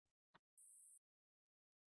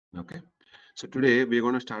Okay. So today we're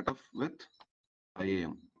going to start off with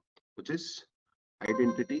IAM, which is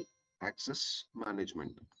Identity Access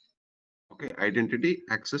Management. Okay, Identity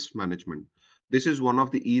Access Management. This is one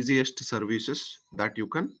of the easiest services that you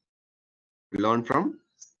can learn from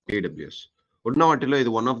AWS. ఉన్న వాటిలో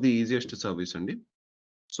ఇది one of the easiest service అండి.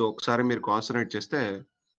 So ఒకసారి మీరు concentrate చేస్తే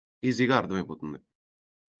ఈజీగా అర్థమైపోతుంది.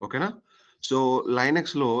 ఓకేనా? సో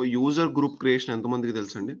లైనెక్స్లో యూజర్ గ్రూప్ క్రియేషన్ ఎంతమందికి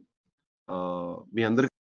తెలుసండి? మీ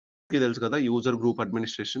అందరికీ తెలుసు కదా, user group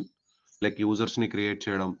administration. Like యూజర్స్ని create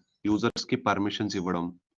చేయడం, యూజర్స్కి పర్మిషన్స్ ఇవ్వడం.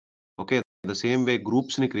 Okay, the same way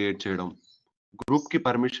గ్రూప్స్ని create చేయడం, గ్రూప్కి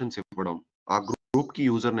పర్మిషన్స్ ఇవ్వడం, ఆ గ్రూప్కి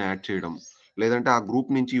యూజర్ని యాడ్ చేయడం, లేదంటే ఆ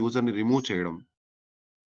గ్రూప్ నుంచి యూజర్ని రిమూవ్ చేయడం.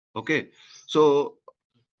 Okay, so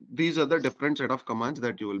these are the different set of commands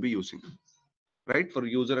that you will be using, right, for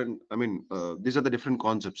user. And I mean, these are the different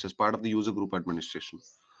concepts as part of the user group administration.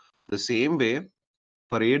 The same way,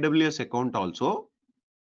 for AWS account also,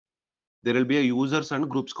 there will be a users and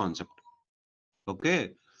groups concept. Okay,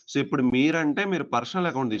 so ఇప్పుడు మీరంటే మీరు personal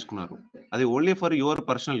account తీసుకున్నారు, అది only for your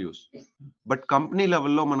personal use. But company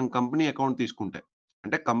లెవెల్లో మనం company account తీసుకుంటే,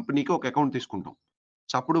 అంటే కంపెనీకి ఒక అకౌంట్ తీసుకుంటాం.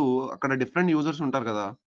 సో అప్పుడు అక్కడ డిఫరెంట్ యూజర్స్ ఉంటారు కదా,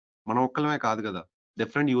 మనం ఒక్కలమే కాదు కదా,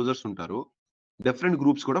 డిఫరెంట్ యూజర్స్ ఉంటారు, డిఫరెంట్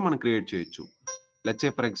గ్రూప్స్ కూడా మనం క్రియేట్ చేయొచ్చు. Let's say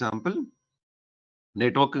for example,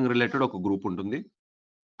 networking related ఒక గ్రూప్ ఉంటుంది,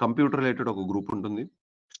 కంప్యూటర్ రిలేటెడ్ ఒక గ్రూప్ ఉంటుంది,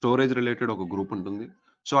 స్టోరేజ్ రిలేటెడ్ ఒక గ్రూప్ ఉంటుంది.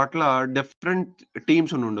 సో అట్లా డిఫరెంట్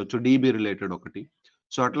టీమ్స్ ఉండొచ్చు, డీబీ రిలేటెడ్ ఒకటి.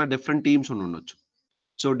 సో అట్లా డిఫరెంట్ టీమ్స్ ఉండొచ్చు.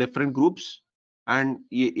 సో డిఫరెంట్ గ్రూప్స్, అండ్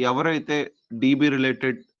ఎవరైతే డీబీ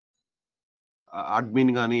రిలేటెడ్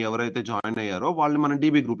అడ్మిన్ కానీ ఎవరైతే జాయిన్ అయ్యారో వాళ్ళు మనం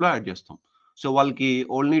డీబీ గ్రూప్లో యాడ్ చేస్తాం. సో వాళ్ళకి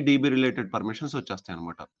ఓన్లీ డీబీ రిలేటెడ్ పర్మిషన్స్ వచ్చేస్తాయి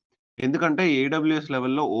అనమాట. ఎందుకంటే ఏడబ్ల్యూఎస్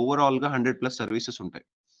లెవెల్లో ఓవరాల్గా 100+ సర్వీసెస్ ఉంటాయి.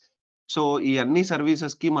 సో ఈ అన్ని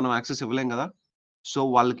సర్వీసెస్కి మనం యాక్సెస్ ఇవ్వలేం కదా. సో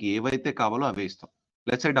వాళ్ళకి ఏవైతే కావాలో అవే ఇస్తాం.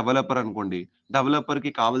 లెట్స్ సే డెవలపర్ అనుకోండి,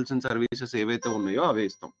 డెవలపర్కి కావాల్సిన సర్వీసెస్ ఏవైతే ఉన్నాయో అవే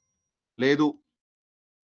ఇస్తాం. లేదు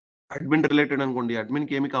అడ్మిన్ రిలేటెడ్ అనుకోండి,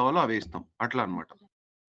 అడ్మిన్కి ఏమి కావాలో అవే ఇస్తాం. అట్లా అనమాట.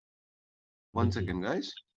 1 సెకండ్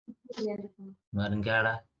గైస్.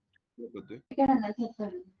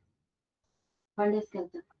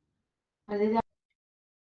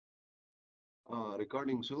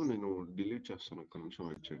 రికార్డింగ్స్ నేను డిలీట్ చేస్తాను, ఒక్క నిమిషం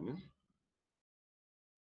వెయిట్ చేయండి.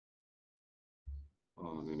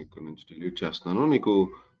 నేను ఇక్కడ నుంచి డిలీట్ చేస్తాను, నీకు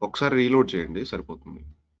ఒకసారి రీలోడ్ చేయండి సరిపోతుంది.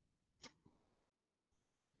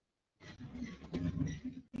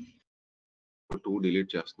 టూ డిలీట్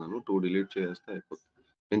చేస్తున్నాను, 2 డిలీట్ చేస్తే అయిపోతుంది.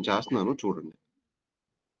 నేను చేస్తున్నాను చూడండి.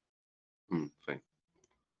 ఫైన్.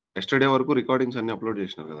 ఎస్టర్డే వరకు రికార్డింగ్స్ అన్ని అప్లోడ్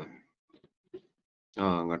చేసినారు కదా,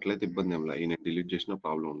 అట్లయితే ఇబ్బంది ఏం లేదు, నేను డిలీట్ చేసిన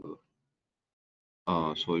ప్రాబ్లం ఉండదు.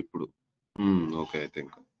 సో ఇప్పుడు ఓకే అయితే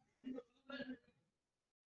ఇంకా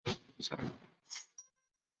సరే.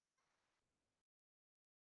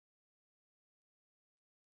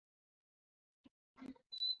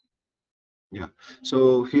 Yeah, so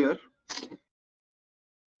here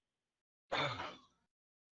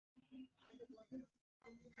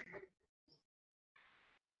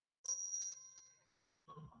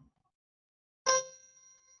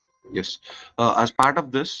yes, as part of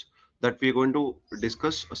this that we are going to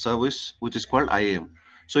discuss a service which is called IAM.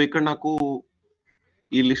 So ఇక్కడ నాకు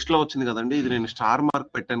ఈ లిస్ట్ లో వచ్చింది కదండి, ఇది నేను స్టార్ మార్క్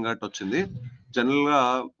పెట్టాను కాబట్టి వచ్చింది. జనరల్ గా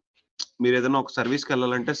మీరు ఏదైనా ఒక సర్వీస్కి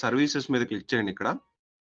వెళ్ళాలంటే సర్వీసెస్ మీద క్లిక్ చేయండి. ఇక్కడ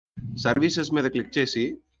సర్వీసెస్ మీద క్లిక్ చేసి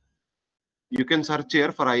you can search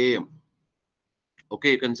here for IAM.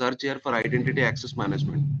 Okay, you can search here for identity access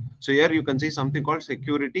management. So here you can see something called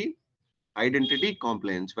security identity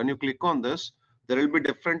compliance. When you click on this, there will be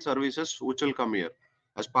different services which will come here.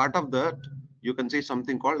 As part of that, you can see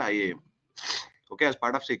something called IAM. Okay, as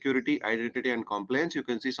part of security identity and compliance, you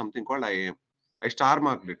can see something called IAM. I star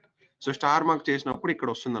marked it. So star mark చేసినప్పుడు ఇక్కడ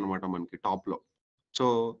వస్తుంది అనమాట మనకి top లో. So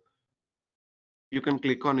you can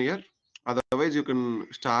click on here, otherwise you can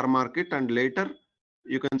star mark it and later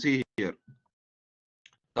you can see here.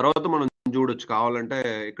 తర్వాత మనం చూడొచ్చు కావాలంటే,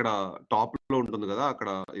 ఇక్కడ టాప్ లో ఉంటుంది కదా, అక్కడ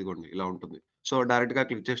ఇదిగోండి ఇలా ఉంటుంది. సో డైరెక్ట్ గా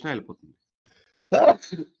క్లిక్ చేసినా వెళ్ళిపోతుంది.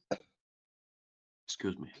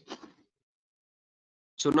 Excuse me.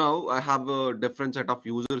 So now I have a different set of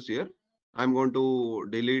users here. I'm going to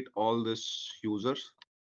delete all these users.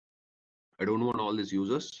 I don't want all these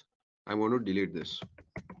users. I'm going to delete this.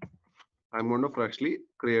 I'm going to freshly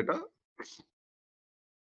create a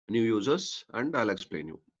new users and I'll explain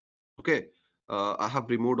you. Okay, I have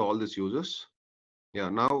removed all these users. Yeah,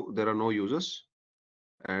 now there are no users,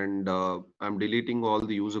 and I'm deleting all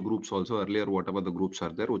the user groups also. Earlier whatever the groups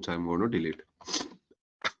are there, which I'm going to delete.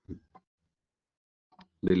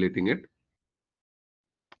 Deleting it.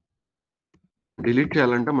 Delete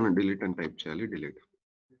చేయాలంటే మనం delete అని type చేయాలి. Delete.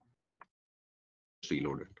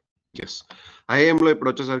 Reload it. Yes. ఐఏఎంలో ఇప్పుడు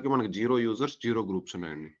వచ్చేసరికి మనకి 0 users, 0 groups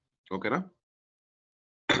ఉన్నాయండి. ఓకేనా?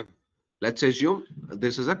 Let's assume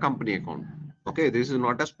this is a company account. Okay. This is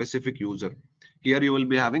not a specific user. Here you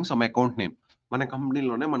will be having some account name. మన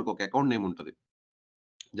కంపెనీలోనే మనకు ఒక అకౌంట్ నేమ్ ఉంటది.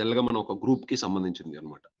 జనరల్‌గా మనం ఒక గ్రూప్‌కి సంబంధించింది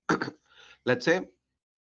అన్నమాట. లెట్స్ సే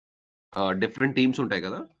డిఫరెంట్ టీమ్స్ ఉంటాయి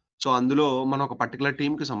కదా! సో, అందులో మనం ఒక పర్టిక్యులర్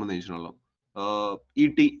టీమ్‌కి సంబంధించినోళ్ళం.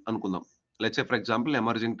 ఈటీ అనుకుందాం. Let's say for example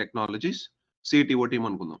emerging technologies CTO team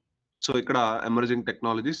అనుకుందాం. సో, ఇక్కడ ఎమర్జింగ్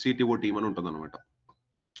టెక్నాలజీస్ సీటీఓ టీమ్ అని ఉంటదన్నమాట.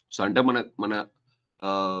 సో, అంటే మన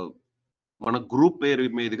ఆహ్, మన గ్రూప్ పేరు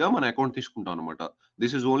మీదుగా మన అకౌంట్ తీసుకుంటాం అన్నమాట.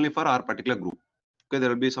 This is only for our particular group. Okay.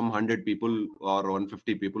 There will be some 100 people are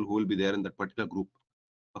 150 people who will be there in that particular group.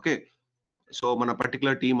 Okay. So, మన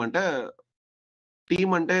పర్టిక్యులర్ టీమ్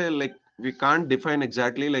అంటే like we can't define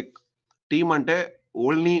exactly like team అంటే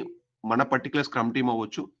only మన particular scrum team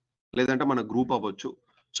అవ్వచ్చు. లేదంటే మన group అవ్వచ్చు.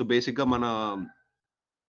 So, బేసిక్‌గా మన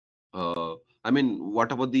I mean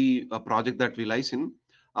whatever the project that we lies in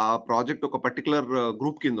ఆ ప్రాజెక్ట్ ఒక పర్టిక్యులర్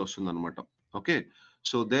గ్రూప్ కింద వస్తుందన్నమాట. Okay.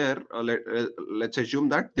 So, there let's assume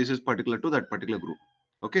that this is particular to that particular group.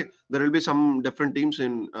 Okay. There will be some different teams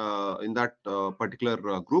in that particular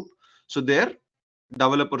group. So, there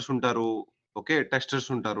developers ఉంటారు. Okay. Testers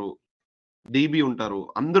ఉంటారు. DB ఉంటారు.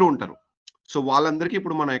 అందరూ ఉంటారు. So, వాళ్ళందరికీ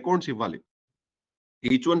ఇప్పుడు మన accounts ఇవ్వాలి.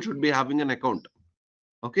 Each one should be having an account.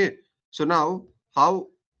 Okay. So now, how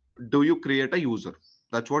do you create a user?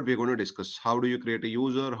 That's what we're going to discuss. How do you create a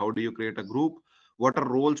user? How do you create a group? What are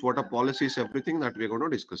roles? What are policies? Everything that we're going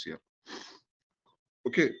to discuss here.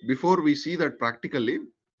 Okay. Before we see that practically,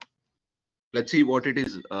 let's see what it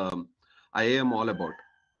is IAM all about.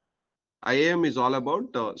 IAM is all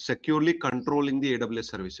about securely controlling the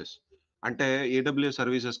AWS services. అంటే AWS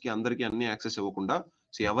services కి అందరికి అన్ని access ఇవ్వకుండా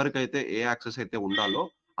so ఎవరికైతే ఏ access అయితే ఉండాలో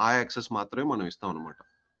ఆ access మాత్రమే మనం ఇస్తాం అనమాట.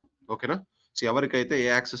 ఓకేనా? సో ఎవరికైతే ఏ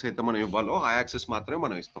యాక్సెస్ అయితే మనం ఇవ్వాలో ఆ యాక్సెస్ మాత్రమే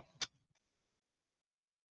మనం ఇస్తాం.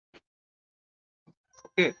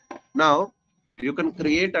 Okay. Now you can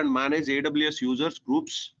create and manage AWS users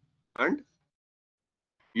groups and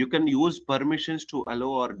you can use permissions to allow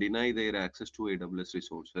are deny there access to AWS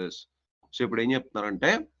resources. So ఇప్పుడు ఏం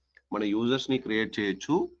చెప్తున్నారంటే మన యూజర్స్ ని క్రియేట్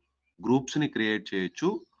చేయొచ్చు, గ్రూప్స్ ని క్రియేట్ చేయొచ్చు.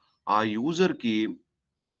 ఆ యూజర్ కి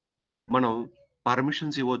మనం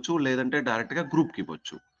పర్మిషన్స్ ఇవ్వచ్చు. లేదంటే డైరెక్ట్‌గా గ్రూప్‌కి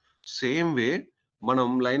ఇవ్వచ్చు. సేమ్ వే మనం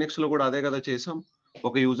లైనక్స్‌లో కూడా అదే కదా చేసాం.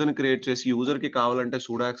 ఒక యూజర్‌ని క్రియేట్ చేసి యూజర్‌కి కావాలంటే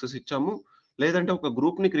సూడో యాక్సెస్ ఇచ్చాము. లేదంటే ఒక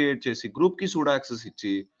గ్రూప్‌ని క్రియేట్ చేసి గ్రూప్‌కి సూడో యాక్సెస్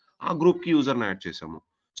ఇచ్చి ఆ గ్రూప్‌కి యూజర్‌ని యాడ్ చేసాము.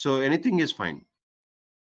 So anything is fine.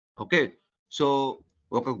 Okay. So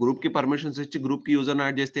ఒక గ్రూప్‌కి పర్మిషన్స్ ఇచ్చి గ్రూప్‌కి యూజర్‌ని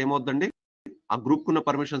యాడ్ చేస్తే ఏమవుద్దండి? ఆ గ్రూప్‌కున్న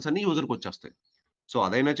పర్మిషన్స్ అన్ని యూజర్‌కొచ్చేస్తాయి. సో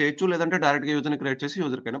అదైనా చేయొచ్చు. లేదంటే డైరెక్ట్‌గా యూజర్‌ని క్రియేట్ చేసి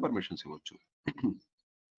యూజర్‌కైనా పర్మిషన్స్ ఇవ్వచ్చు.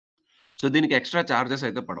 సో దీనికి ఎక్స్‌ట్రా చార్జెస్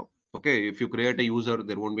అయితే పడవు. Okay. If you create a user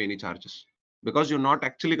there won't be any charges. Because you are not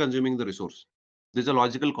actually consuming the resource. This is a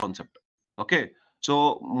logical concept. Okay. So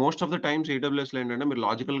most of the times ఏడబ్ల్యూఎస్‌లో ఏంటంటే మీరు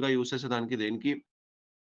లాజికల్‌గా use చేసేదానికి దేనికి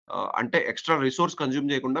అంటే extra resource consume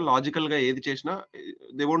చేయకుండా లాజికల్‌గా ఏది చేసినా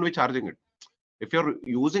they won't be charging it. If you are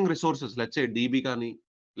using resources let's say DB కానీ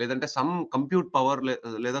లేదంటే సమ్ కంప్యూట్ పవర్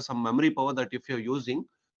లేదా some memory power that if you are using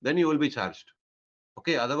then you will be charged.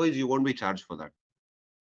 Okay. Otherwise you won't be charged for that.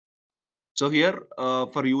 So here,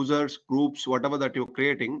 for users, groups, whatever that you're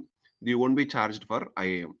creating, you won't be charged for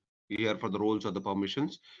IAM. Here for the roles or the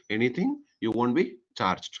permissions, anything, you won't be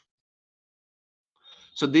charged.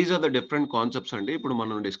 So these are the different concepts అండి. ఇప్పుడు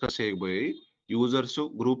మనం discuss చేయబోయే users,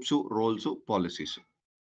 groups, roles, policies.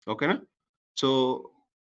 ఓకేనా? So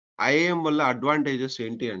IIM వల్ల advantages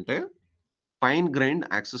ఏంటి అంటే fine గ్రైన్డ్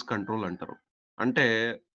access control అంటారు. అంటే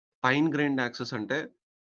ఫైన్ గ్రైన్డ్ యాక్సెస్ అంటే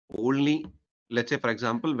only let's say for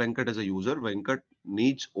example Venkat is a user. Venkat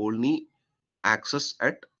needs only access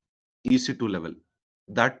at EC2 level,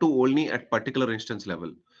 that too only at particular instance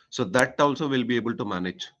level. So that also will be able to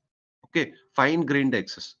manage. Okay. Fine grained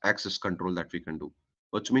access control that we can do,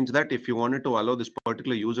 which means that if you wanted to allow this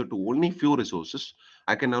particular user to only few resources,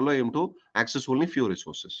 I can allow him to access only few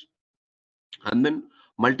resources. And then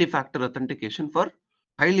multi-factor authentication for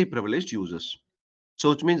highly privileged users.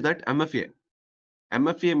 So which means that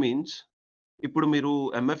MFA means ఇప్పుడు మీరు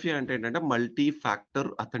MFA అంటే ఏంటంటే multi factor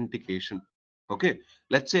authentication. Okay.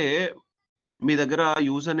 Let's say మీ దగ్గర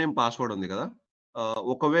user name, password ఉంది కదా!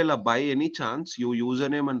 ఒకవేళ by any chance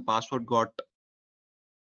user name and password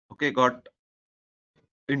got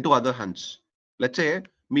into other hands. Let's say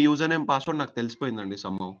me user name, password నాకు తెలిసిపోయిందండి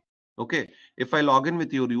somehow. Okay. If I login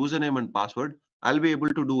with your user name and password, I will be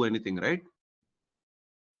able to do anything right?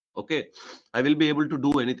 Okay. I will be able to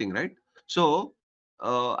do anything, right? So,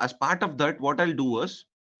 as part of that, what I'll do is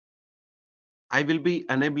I will be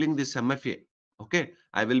enabling this MFA. Okay.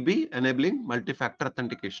 I will be enabling multi-factor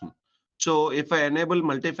authentication. So if I enable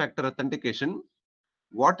multi-factor authentication,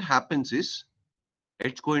 what happens is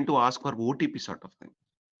it's going to ask for OTP sort of thing.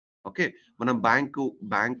 Okay. మనం bank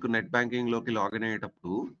net బ్యాంకింగ్‌లోకి login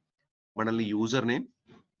అయ్యేటప్పుడు మనల్ని user name,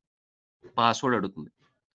 password అడుగుతుంది.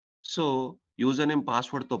 So, user name,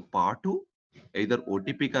 పాస్వర్డ్‌తో పాటు either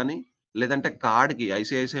OTP కానీ, లేదంటే కార్డ్‌కి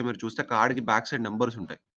ICICI మీరు చూస్తే కార్డ్‌కి బ్యాక్ సైడ్ నంబర్స్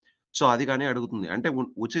ఉంటాయి. సో, అది కానీ అడుగుతుంది. అంటే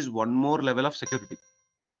which is one more level of security.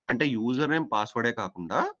 అంటే యూజర్ నేమ్, పాస్వర్డే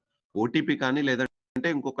కాకుండా ఓటీపీ కానీ లేదంటే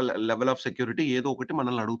ఇంకొక లెవెల్ ఆఫ్ సెక్యూరిటీ ఏదో ఒకటి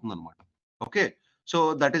మనల్ని అడుగుతుందన్నమాట. Okay. So,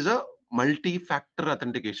 that is multi factor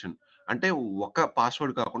authentication. అంటే ఒక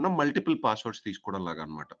పాస్వర్డ్ కాకుండా మల్టిపుల్ పాస్వర్డ్స్ తీసుకోవడం లాగా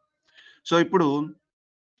అన్నమాట. సో, ఇప్పుడు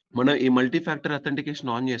మనం ఈ మల్టీ ఫ్యాక్టర్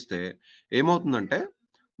అథెంటికేషన్ ఆన్ చేస్తే ఏమవుతుందంటే,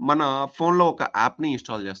 మన ఫోన్‌లో ఒక యాప్‌ని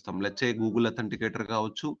ఇన్‌స్టాల్ చేస్తాం. లెట్స్ సే గూగుల్ అథెంటికేటర్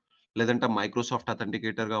కావచ్చు, లేదంటే మైక్రోసాఫ్ట్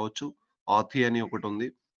అథెంటికేటర్ కావచ్చు, ఆథీ అని ఒకటుంది.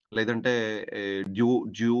 లేదంటే ఏ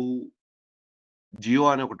జియో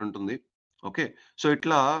అని ఒకటుంటుంది. ఓకే. సో,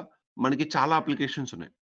 ఇట్లా మనకి చాలా అప్లికేషన్స్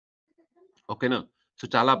ఉన్నాయి. ఓకేనా. సో,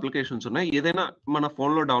 చాలా అప్లికేషన్స్ ఉన్నాయి. ఏదైనా మన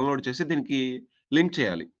ఫోన్‌లో డౌన్‌లోడ్ చేసి దీనికి లింక్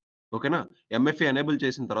చేయాలి. ఓకేనా. ఎంఎఫ్ఏ ఎనేబుల్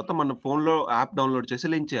చేసిన తర్వాత మన ఫోన్‌లో యాప్ డౌన్‌లోడ్ చేసి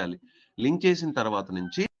లింక్ చేయాలి. లింక్ చేసిన తర్వాత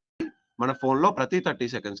నుంచి మన ఫోన్‌లో ప్రతి 30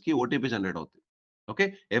 సెకండ్స్‌కి ఓటీపీ జనరేట్ అవుతుంది. Okay.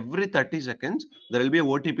 Every 30 seconds there will be a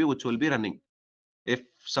OTP which will be running. If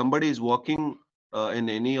somebody is working in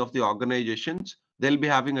any of the organisations they will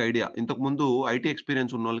be having idea. ఇంతకుముందు ఐటీ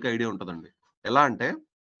ఎక్స్‌పీరియన్స్ ఉన్నోళ్ళకి ఐడియా ఉంటదండి. ఎలా అంటే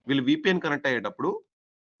వీళ్ళు VPN connect అయ్యేటప్పుడు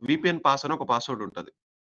VPN pass అని ఒక password ఉంటది.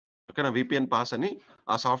 ఓకేనా. వీపీఎన్ పాస్ అని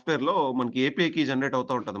ఆ సాఫ్ట్‌వేర్‌లో మనకి ఏపీఐ కీ జనరేట్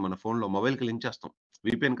అవుతా ఉంటది మన ఫోన్‌లో. మొబైల్‌కి లింక్ చేస్తాం.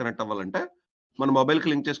 వీపీఎన్ కనెక్ట్ అవ్వాలంటే మన మొబైల్‌కి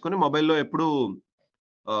లింక్ చేసుకొని మొబైల్‌లో ఎప్పుడూ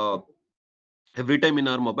ఆహ్, every time in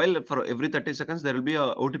our mobile for every 30 seconds there will be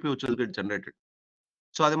OTP which will get generated.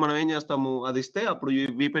 So, అది మనం ఏం చేస్తాము, అది ఇస్తే అప్పుడు ఈ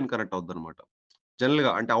వీపీఎన్ కనెక్ట్ అవుద్దనమాట.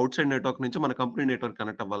 జనరల్‌గా అంటే ఔట్‌సైడ్ నెట్వర్క్ నుంచి మన కంపెనీ నెట్వర్క్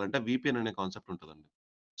కనెక్ట్ అవ్వాలంటే వీపీఎన్ అనే కాన్సెప్ట్ ఉంటదండి.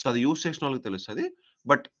 సో, అది యూజ్ చేసినోళ్ళకి తెలుస్తది.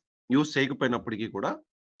 బట్ యూజ్ చేయకపోయినప్పటికి కూడా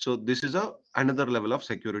so, this is another level of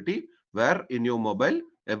security wear in your mobile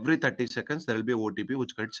every 30 seconds there will be OTP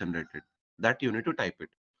which gets generated. That you need to type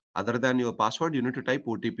it. Other than your password you need to type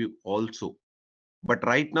OTP also. But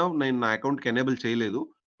right now నేను నా అకౌంట్‌కి enable చేయలేదు.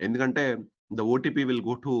 ఎందుకంటే the OTP will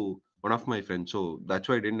go to one of my friends. So, that's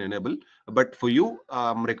why I didn't enable. But for you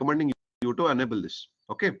I'm recommending you to enable this.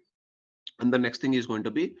 Okay. And the next thing is going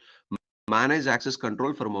to be manage access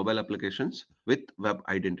control for mobile applications with web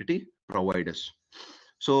identity providers.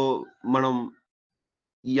 So, మనం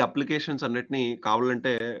ఈ applications అన్నిటిని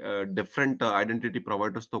కావాలంటే different identity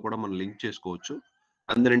ప్రొవైడర్స్‌తో కూడా మనం link చేసుకోవచ్చు.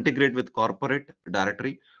 And then integrate with corporate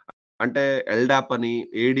directory. అంటే LDAP అని,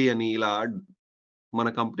 ఏడీ అని ఇలా మన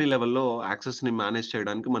కంపెనీ లెవెల్‌లో యాక్సెస్‌ని మేనేజ్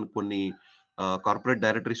చేయడానికి మనకు కొన్ని కార్పొరేట్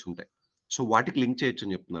డైరెక్టరీస్ ఉంటాయి. సో, వాటికి లింక్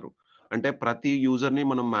చేయొచ్చని చెప్తున్నారు. అంటే ప్రతి యూజర్‌ని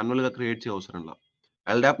మనం మాన్యుయల్‌గా క్రియేట్ చేయవసరంలా.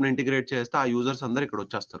 ఎల్డాప్‌ని ఇంటిగ్రేట్ చేస్తే ఆ యూజర్స్ అందరూ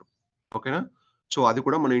ఇక్కడొచ్చేస్తారు. ఓకేనా. సో, అది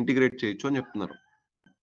కూడా మనం ఇంటిగ్రేట్ చేయొచ్చు అని చెప్తున్నారు.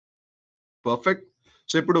 పర్ఫెక్ట్.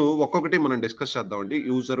 సో, ఇప్పుడు ఒక్కొక్కటి మనం డిస్కస్ చేద్దామండి.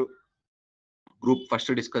 యూజర్ గ్రూప్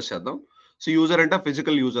ఫస్ట్ డిస్కస్ చేద్దాం. సో, యూజర్ అంటే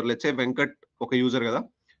physical user. Let's say Venkat ఒక యూజర్ గదా!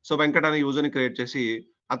 సో, వెంకట్ అనే యూజర్‌ని క్రియేట్ చేసి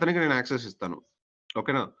అతనికి నేను యాక్సెస్ ఇస్తాను.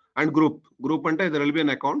 ఓకేనా. అండ్ గ్రూప్ అంటే there will be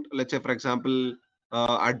N account. Let's say for example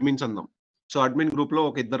admins అందాం. సో, అడ్మిన్ గ్రూప్‌లో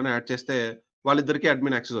ఒక ఇద్దరిని యాడ్ చేస్తే వాళ్ళిద్దరికీ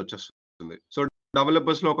అడ్మిన్ యాక్సెస్ వచ్చేస్తుంది. సో,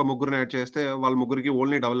 డెవలపర్స్‌లో ఒక ముగ్గురిని యాడ్ చేస్తే వాళ్ళ ముగ్గురికి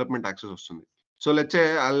ఓన్లీ డెవలప్‌మెంట్ యాక్సెస్ వస్తుంది. So, let's say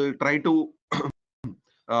I will try to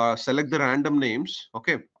select the random names.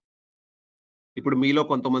 Okay. ఇప్పుడు మీలో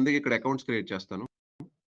కొంతమందికి ఇక్కడ అకౌంట్స్ క్రియేట్ చేస్తాను.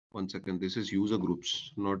 One second. This is user groups,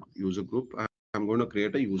 not user group. I'm going to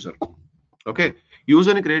create a user. Okay.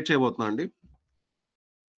 యూజర్‌ని create చేయబోతున్నా అండి.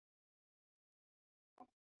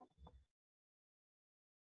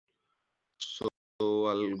 So,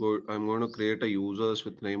 I'm going to create a users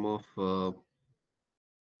with name of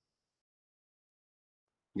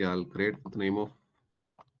I'll create with name of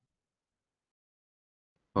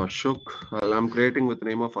Ashok. I'm creating with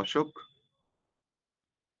name of Ashok.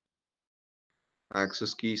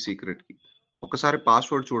 Access key, secret key. ఒకసారి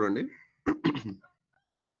password చూడండి.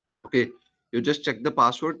 Okay. You just check the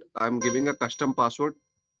password. I'm giving a custom password.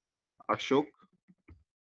 Ashok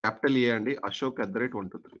capital ఏ అండి.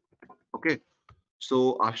 ashok@123. Okay. So,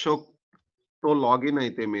 అశోక్‌తో login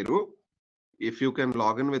అయితే మీరు if you can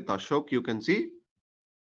login with Ashok you can see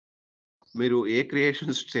మీరు ఏ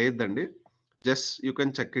creations చేయొద్దండి. Just you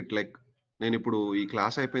can check it like నేనిప్పుడు ఈ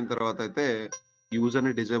class అయిపోయిన తర్వాత అయితే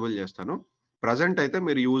యూజర్‌ని డిజేబుల్ చేస్తాను. ప్రెజెంట్ అయితే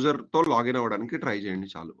మీరు యూజర్‌తో లాగిన్ అవ్వడానికి ట్రై చేయండి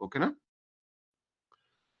చాలు. ఓకేనా.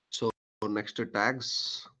 So, next tags.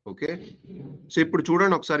 Okay. So, ఇప్పుడు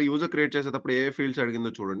చూడండి ఒకసారి యూజర్ క్రియేట్ చేసేటప్పుడు ఏ ఫీల్డ్స్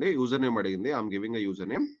అడిగిందో చూడండి. యూజర్ నేమ్ అడిగింది. I'm giving a user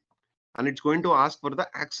name and it's going to ask for the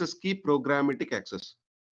access key programmatic access.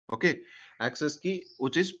 Okay. Access key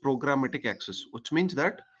which is programmatic access, which means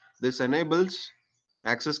that This enables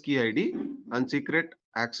access key ID and secret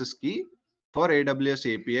access key for AWS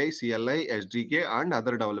API, CLI, SDK, and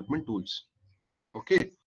other development tools. Okay,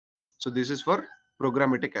 so this is for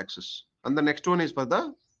programmatic access. And the next one is for the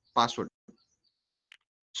password.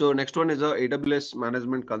 So next one is a AWS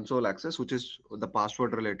management console access, which is the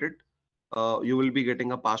password related. You will be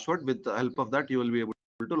getting a password. With the help of that, you will be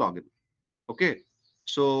able to log in. Okay,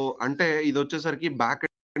 so అంటే ఇది వచ్చేసరికి back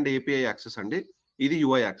and API access అండి, ఇది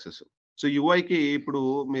UI access. So యూఐకి ఇప్పుడు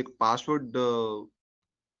మీకు password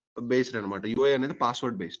based అనమాట. UI అనేది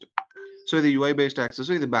password based. So ఇది యూఐ బేస్డ్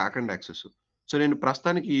యాక్సెస్, ఇది బ్యాక్ అండ్ యాక్సెస్. సో నేను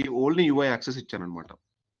ప్రస్తుతానికి ఓన్లీ యూఐ యాక్సెస్ ఇచ్చాను అనమాట.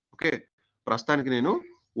 ఓకే, ప్రస్తుతానికి నేను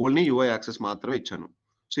ఓన్లీ యూఐ యాక్సెస్ మాత్రమే ఇచ్చాను.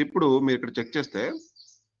 సో ఇప్పుడు మీరు ఇక్కడ చెక్ చేస్తే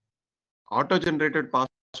ఆటో జనరేటెడ్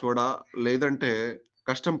పాస్వర్డా లేదంటే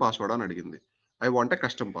కస్టమ్ పాస్వర్డా అని అడిగింది. I want a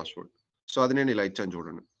custom password. So అది నేను ఇలా ఇచ్చాను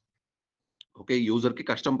చూడండి. ఓకే, యూజర్ కి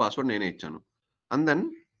కస్టమ్ పాస్వర్డ్ నేనే ఇచ్చాను. అండ్ దెన్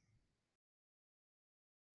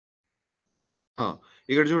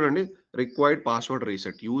ఇక్కడ చూడండి, required password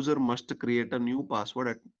reset, user must create a new password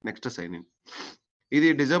at next sign in. ఇది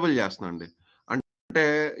డిజేబుల్ చేస్తున్నా అండి. అంటే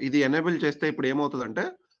ఇది ఎనేబుల్ చేస్తే ఇప్పుడు ఏమవుతుందంటే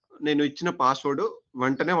నేను ఇచ్చిన పాస్వర్డ్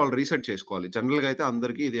వెంటనే వాళ్ళు రీసెట్ చేసుకోవాలి. జనరల్ గా అయితే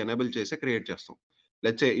అందరికీ ఇది ఎనేబుల్ చేసి క్రియేట్ చేస్తాం.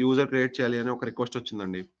 లెట్స్ సే యూజర్ క్రియేట్ చేయాలి అని ఒక రిక్వెస్ట్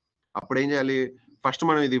వచ్చిందండి, అప్పుడు ఏం చేయాలి, ఫస్ట్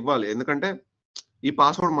మనం ఇది ఇవ్వాలి. ఎందుకంటే ఈ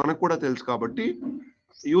పాస్వర్డ్ మనకు కూడా తెలుసు కాబట్టి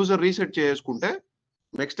యూజర్ రీసెట్ చేసుకుంటే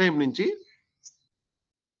నెక్స్ట్ టైం నుంచి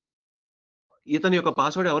ఇతని యొక్క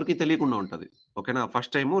పాస్వర్డ్ ఎవరికి తెలియకుండా ఉంటుంది. ఓకేనా,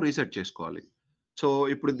 ఫస్ట్ టైము రీసెట్ చేసుకోవాలి. సో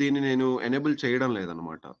ఇప్పుడు దీన్ని నేను ఎనేబుల్ చేయడం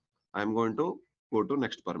లేదనమాట. I'm going to go to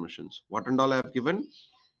next permissions. What and all I have given,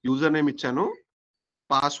 user name ఇచ్చాను,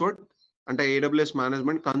 పాస్వర్డ్ అంటే AWS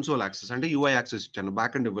మేనేజ్మెంట్ కన్సోల్ యాక్సెస్ అంటే యూఐ యాక్సెస్ ఇచ్చాను,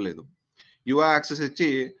 బ్యాక్ అండ్ ఇవ్వలేదు. యూఐ యాక్సెస్ ఇచ్చి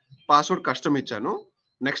పాస్వర్డ్ కస్టమ్ ఇచ్చాను.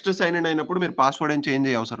 నెక్స్ట్ సైన్ ఇన్ అయినప్పుడు మీరు password ఏం చేంజ్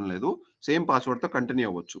అయ్యే అవసరం లేదు, సేమ్ పాస్వర్డ్తో కంటిన్యూ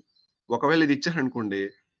అవ్వచ్చు. ఒకవేళ ఇది ఇచ్చారనుకోండి,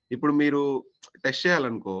 ఇప్పుడు మీరు టెస్ట్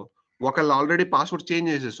చేయాలనుకో, ఒకళ్ళు ఆల్రెడీ పాస్వర్డ్ చేంజ్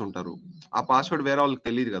చేసేసి ఉంటారు, ఆ పాస్వర్డ్ వేరే వాళ్ళకి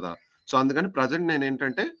తెలియదు కదా. సో అందుకని ప్రజెంట్ నేను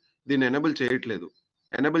ఏంటంటే దీన్ని ఎనేబుల్ చేయట్లేదు.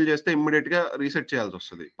 ఎనేబుల్ చేస్తే ఇమ్మీడియట్ గా రీసెట్ చేయాల్సి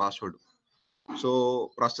వస్తుంది పాస్వర్డ్. సో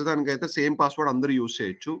ప్రస్తుతానికైతే సేమ్ పాస్వర్డ్ అందరూ యూజ్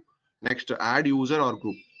చేయొచ్చు. Next add user are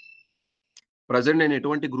group. Present నేను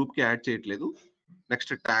ఎటువంటి గ్రూప్ కి యాడ్ చేయట్లేదు.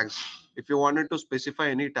 Next tags, if you wanted to specify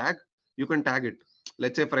any tag, you can tag it.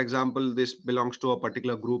 Let's say for example this belongs to a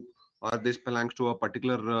particular group, or this belongs to a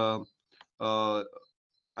particular uh,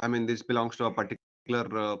 this belongs to a particular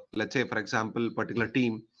let's say for example particular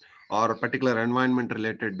team or particular environment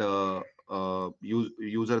related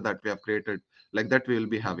user that we have created. Like that we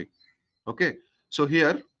will be having. Okay, so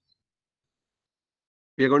here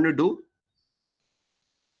we are going to do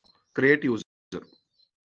create user.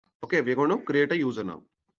 Okay, we're going to create a user now.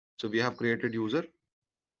 So we have created user.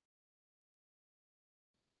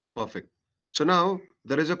 Perfect. So now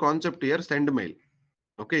there is a concept here, send mail.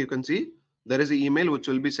 Okay, you can see there is an email which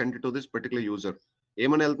will be sent to this particular user.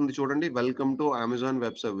 ఏమని వెళ్తుంది చూడండి, welcome to Amazon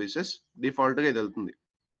web services. Default గా ఇది వెళ్తుంది,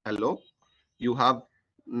 hello you have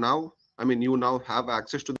now you now have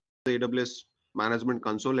access to AWS management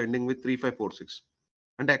console ending with 3546.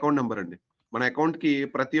 అంటే account number అండి. మన account కి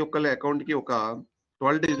ప్రతి ఒక్కరి అకౌంట్ కి ఒక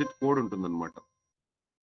 12 డిజిట్ కోడ్ ఉంటుంది అనమాట.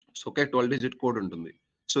 సో ఓకే, 12 డిజిట్ కోడ్ ఉంటుంది.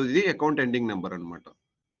 సో ఇది అకౌంట్ ఎండింగ్ నెంబర్ అనమాట.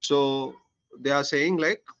 So they are saying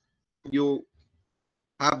like you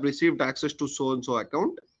have received access to so and so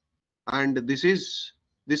account, and this is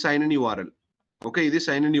the sign in URL. Okay, this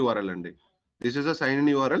sign in URL and this is a sign in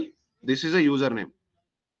URL, this is a username.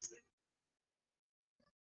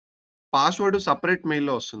 Password separate mail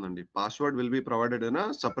lo vastundandi. Password will be provided in a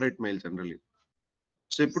separate mail generally.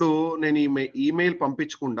 So ippudu nenu email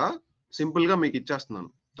పంపించకుండా simple గా మీకు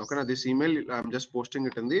ఇచ్చేస్తున్నాను. ఓకేనా, this email I am just posting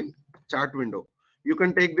it in the chat window. You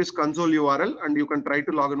can take this console URL and you can try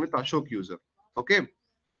to log in with Ashok user. Okay,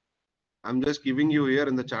 I'm just giving you here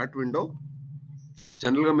in the chat window.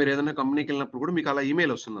 General గా మీరు ఏదైనా కంపెనీకి వెళ్ళినప్పుడు కూడా మీకు అలా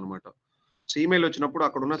email వస్తుంది అనమాట. సో ఈమెయిల్ వచ్చినప్పుడు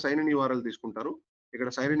అక్కడ ఉన్న సైన్ ఇన్ యూఆర్ఎల్ తీసుకుంటారు.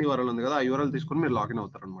 ఇక్కడ సైన్ ఇన్ యూఆర్ఎల్ ఉంది కదా, ఆ యూఆర్ఎల్ తీసుకుని మీరు లాగిన్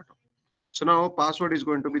అవుతారు అనమాట. So now password is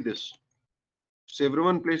going to be this. So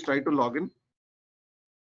everyone please try to login.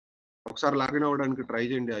 ఒకసారి లాగిన్ అవ్వడానికి ట్రై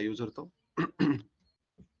చేయండి ఆ యూజర్ తో.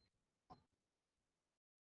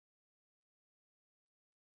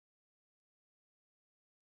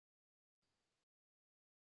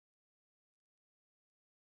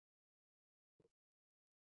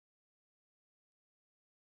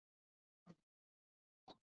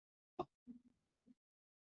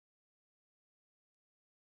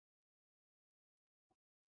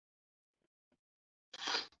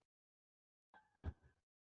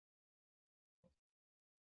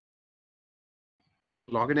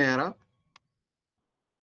 లాగిన్ అయ్యారా?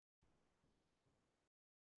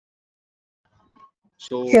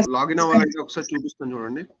 సో లాగిన్ అవ్వాలంటే ఒకసారి చూపిస్తాను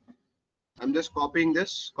చూడండి. I'm just copying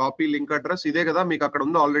this, copy link address ఇదే కదా మీకు అక్కడ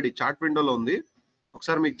ఉంది ఆల్రెడీ చాట్ విండోలో ఉంది.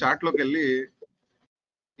 ఒకసారి మీకు చాట్ లోకి వెళ్ళి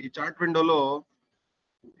ఈ చాట్ విండోలో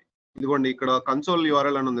ఇదిగోండి ఇక్కడ కన్సోల్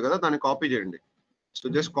యూఆర్ఎల్ అని ఉంది కదా, దాన్ని కాపీ చేయండి. So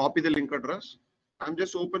just copy the link address. I'm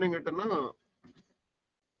just opening it in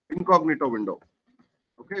incognito window.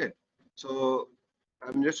 Okay, so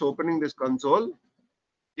I'm just opening this console.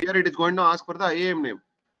 Here it is going to ask for the IAM name.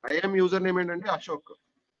 IAM username ఏంటంటే Ashok.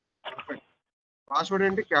 Perfect. Password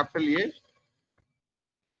ఏంటి capital A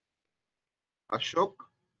Ashok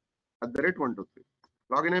 @123.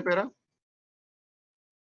 Login అయిపోయారా?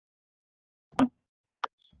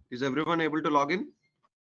 Is everyone able to log in?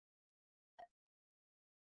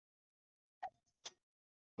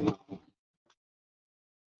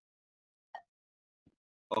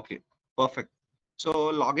 Okay, perfect. So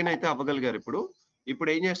login అయితే అవ్వగలిగారు. ఇప్పుడు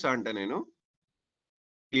ఏం చేస్తా అంటే నేను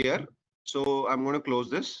clear. So I'm gonna close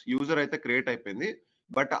this. User అయితే క్రియేట్ అయిపోయింది,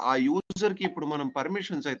 బట్ ఆ యూజర్ కి ఇప్పుడు మనం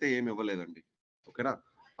పర్మిషన్స్ అయితే ఏమి ఇవ్వలేదండి. ఓకేనా,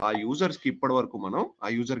 ఆ యూజర్స్ కి ఇప్పటి వరకు మనం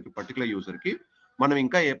పర్టికులర్ యూజర్ కి మనం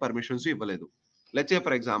ఇంకా ఏ పర్మిషన్స్ ఇవ్వలేదు. లెట్స్ సే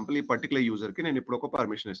ఫర్ ఎగ్జాంపుల్ ఈ పర్టికులర్ యూజర్ కి నేను ఇప్పుడు ఒక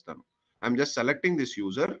పర్మిషన్ ఇస్తాను. I'm just selecting this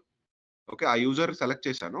user. Okay, ఆ యూజర్ సెలెక్ట్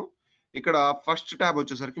చేశాను. ఇక్కడ ఫస్ట్ ట్యాబ్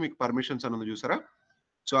వచ్చేసరికి మీకు పర్మిషన్స్ అని ఉంది చూసారా?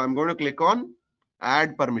 So I'm gonna click on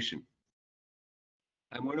add permission.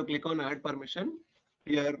 I'm going to click on add permission.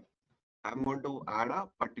 Here I'm going to add a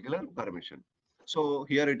particular permission. So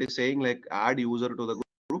here it is saying like add user to the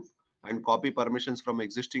group and copy permissions from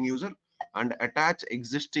existing user and attach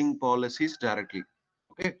existing policies directly.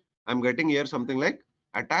 Okay, I'm getting here something like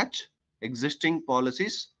attach existing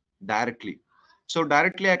policies directly. So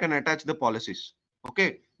directly I can attach the policies. Okay,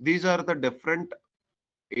 these are the different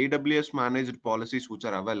AWS managed policies which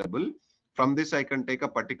are available. From this I can take a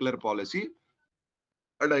particular policy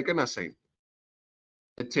and I can assign.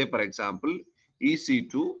 Let's say for example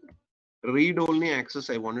EC2 read only access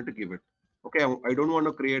I wanted to give it. Okay, I don't want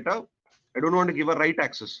to give a write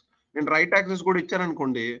access. నేను write access కూడా ఇచ్చాను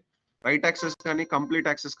అనుకోండి, write access కానీ complete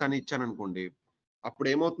access కానీ ఇచ్చాను అనుకోండి, అప్పుడు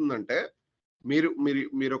ఏమవుతుందంటే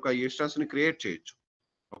మీరు ఒక ఇన్స్టాన్స్ ని క్రియేట్ చేయొచ్చు.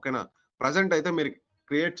 ఓకేనా, ప్రజెంట్ అయితే మీరు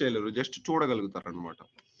క్రియేట్ చేయలేరు, జస్ట్ చూడగలుగుతారు అనమాట.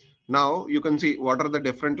 Now you can see what are the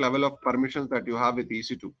different level of permissions that you have with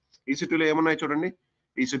EC2. EC2 లో ఏమున్నాయి చూడండి.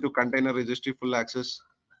 EC2 container registry full access,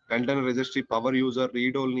 container registry power user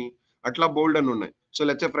read only, అట్లా బోల్డ్ అని ఉన్నాయి. So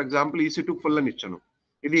let's say for example EC2 full అని ఇచ్చాను.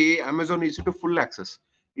 ఇది Amazon EC2 full access,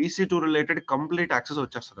 EC2 related complete access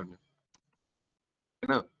వచ్చేస్తుందండి.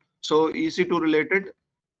 ఓకేనా, so EC2 related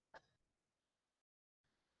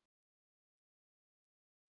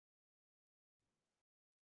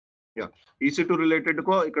EC2 related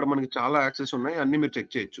కో ఇక్కడ మనకి చాలా యాక్సెస్ ఉన్నాయి, అన్ని మీరు చెక్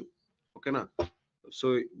చేయొచ్చు. ఓకేనా, సో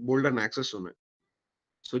బోల్డ్ అండ్ యాక్సెస్ ఉన్నాయి.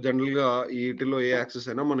 సో జనరల్ గా వీటిలో ఏ యాక్సెస్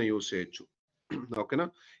అయినా మనం యూజ్ చేయొచ్చు. ఓకేనా,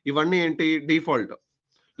 ఇవన్నీ ఏంటి డిఫాల్ట్.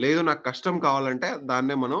 లేదు నాకు కస్టమ్ కావాలంటే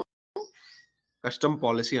దాన్నే మనం కస్టమ్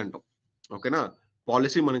పాలసీ అంటాం. ఓకేనా,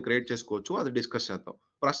 పాలసీ మనం క్రియేట్ చేసుకోవచ్చు, అది డిస్కస్ చేద్దాం.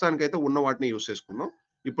 ప్రస్తుతానికైతే ఉన్న వాటిని యూజ్ చేసుకుందాం.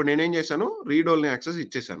 ఇప్పుడు నేనేం చేశాను, రీడ్ ఓన్లీ యాక్సెస్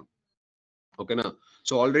ఇచ్చేసాను. ఓకేనా,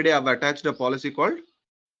 so already I attached a policy called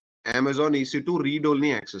Amazon EC2 read only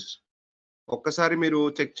access. ఒక్కసారి మీరు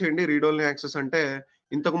చెక్ చేయండి. రీడ్ ఓన్లీ యాక్సెస్ అంటే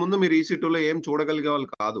ఇంతకు ముందు మీరు EC2 లో ఏం చూడగలిగే వాళ్ళు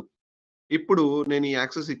కాదు. ఇప్పుడు నేను ఈ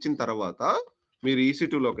యాక్సెస్ ఇచ్చిన తర్వాత మీరు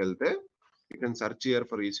EC2 లోకి వెళ్తే you can search here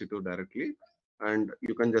for EC2 directly and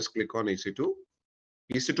you can just click on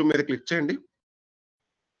EC2 మీద క్లిక్ చేయండి.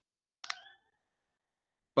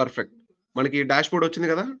 పర్ఫెక్ట్, మనకి డాష్ బోర్డ్ వచ్చింది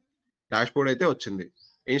కదా. డాష్ బోర్డ్ అయితే వచ్చింది,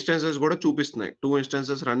 ఇన్స్టెన్సెస్ కూడా చూపిస్తున్నాయి. 2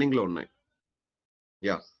 ఇన్స్టెన్సెస్ రన్నింగ్ లో ఉన్నాయి.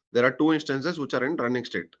 there are 2 instances which are in running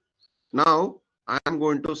state. Now I am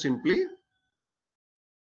going to simply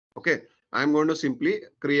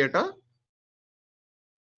create a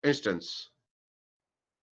instance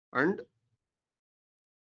and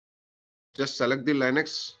just select the Linux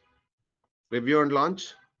review and launch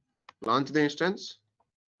the instance,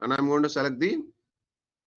 and I'm going to select the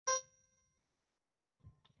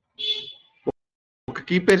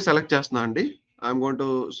key pair select chestuna andi. I'm going to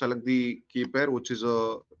select the key pair which is a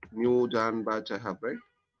new Jan batch I have, right?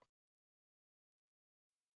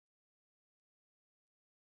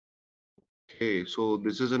 Okay, so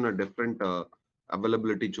this is in a different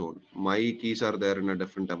availability zone. My keys are there in a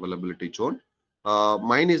different availability zone.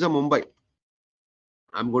 Mine is a Mumbai.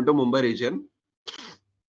 I'm going to Mumbai region.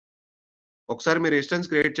 ఒకసారి మీరు instance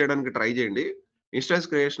create చేయడానికి try చేయండి. Instance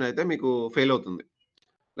creation అయితే మీకు fail అవుతుంది.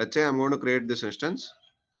 Let's say I'm going to create this instance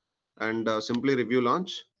and simply review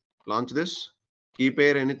launch this. Key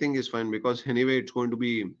pair anything is fine because anyway it's going to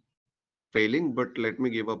be failing, but let me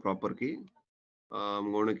give a proper key. I'm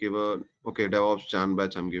going to give a DevOps Jan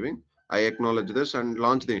batch I'm giving. I acknowledge this and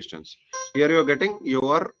launch the instance. Here you are getting you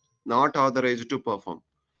are not authorized to perform.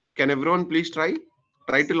 Can everyone please try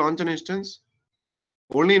to launch an instance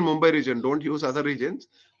only in Mumbai region? Don't use other regions.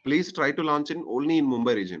 Please try to launch in only in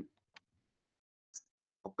Mumbai region.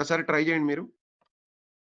 ఒక్కసారి try చేయండి మీరు.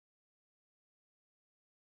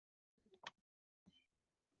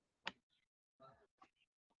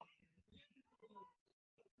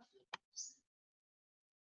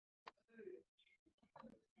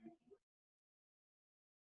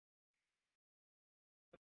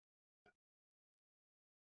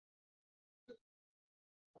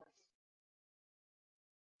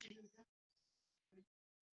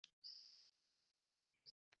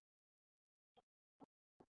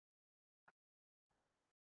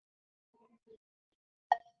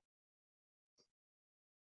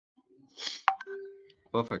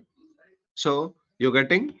 Perfect. So you're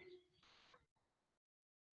getting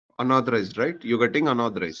unauthorized, right? You're getting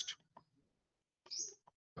unauthorized.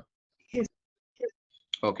 Yes.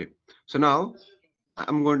 Okay. So now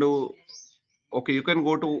I'm going to, okay, you can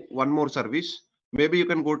go to one more service. Maybe you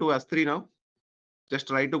can go to S3 now. Just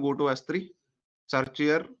try to go to S3. Search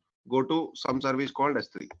here. Go to some service called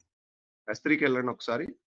S3. S3 కి వెళ్ళండి ఒకసారి.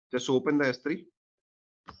 Just open the S3.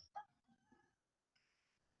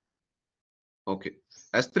 Okay.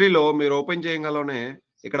 S3లో మీరు open చేయగలనే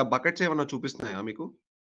ఇక్కడ buckets ఏమన్నా చూపిస్తున్నాయా మీకు?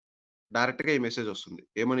 Direct గా ఈ message వస్తుంది.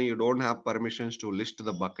 ఏమని? You don't have permissions to list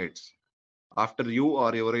the buckets. After you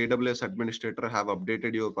or your AWS administrator have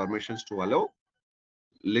updated your permissions to allow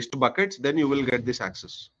list buckets, then you will get this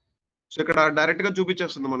access. So ఇక్కడ direct గా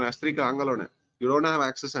చూపించేస్తుంది మన S3కి ఆంగలోనే you don't have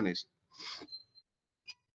access అనేసి.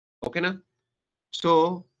 ఓకేనా? So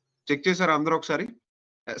check చేశారా అందరూ ఒకసారి?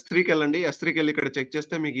 S3కి వెళ్ళండి. S3కి వెళ్ళి ఇక్కడ చెక్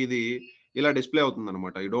చేస్తే మీకు ఇది ఇలా డిస్ప్లే అవుతుంది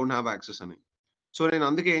అనమాట. యూ డోంట్ హ్యావ్ యాక్సెస్ అని. సో నేను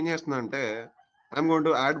అందుకే ఏం చేస్తున్నా అంటే I'm going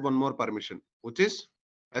to add one more permission which is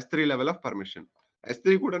S3 level of permission.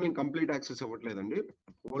 S3 కూడా నేను కంప్లీట్ యాక్సెస్ ఇవ్వట్లేదండి.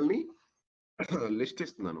 ఓన్లీ లిస్ట్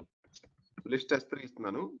ఇస్తున్నాను. లిస్ట్ S3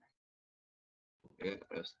 ఇస్తున్నాను.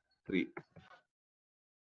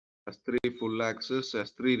 S3 full access,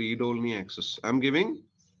 S3 read only access. I'm giving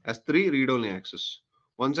S3 read only access.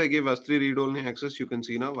 Once I give S3 read only access, you can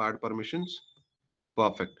see now add permissions.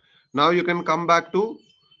 Perfect. Now you can come back to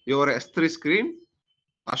your S3 screen.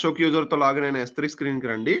 Ashok user తో login అయిన S3 screen కి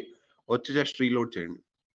రండి. వచ్చి just reload చేయండి.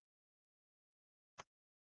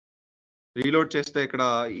 Reload చేస్తే ఇక్కడ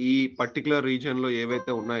ఈ particular region లో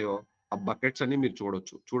ఏవైతే ఉన్నాయో ఆ బకెట్స్ అన్ని మీరు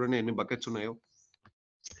చూడొచ్చు. చూడండి ఎన్ని బకెట్స్ ఉన్నాయో.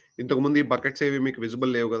 ఇంతకుముందు ఈ బకెట్స్ ఏవి మీకు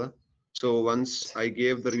విజిబుల్ లేవు కదా. So once I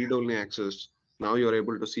gave the read only access, now you are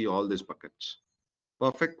able to see all this buckets.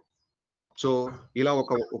 Perfect. So ఇలా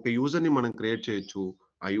ఒక యూజర్ ని మనం క్రియేట్ చేయొచ్చు.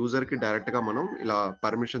 ఆ యూజర్ కి డైరెక్ట్ గా మనం ఇలా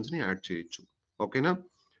పర్మిషన్స్ ని యాడ్ చేయొచ్చు. ఓకేనా?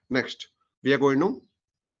 Next we are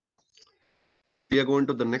going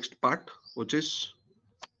to the next part which is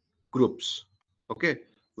groups. Okay,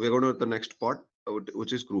 we are going to the next part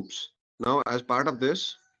which is groups. Now as part of this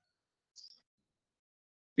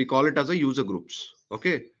we call it as a user groups.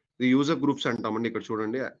 Okay, the user groups అంటామండి. ఇక్కడ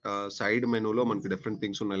చూడండి side మెనూలో మనకి different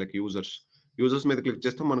things ఉన్నాయి. Like users మీద click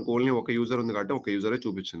చేస్తే మనకు only ఒక యూజర్ ఉంది కాబట్టి ఒక యూజరే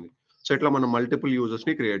చూపించింది. సో ఇట్లా మనం మల్టిపుల్ యూజర్స్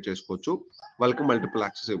ని క్రియేట్ చేసుకోవచ్చు. వాళ్ళకి మల్టిపుల్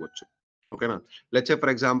యాక్సెస్ ఇవ్వచ్చు. ఓకేనా? లెట్స్ సే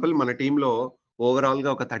ఫర్ ఎగ్జాంపుల్ మన టీంలో ఓవరాల్ గా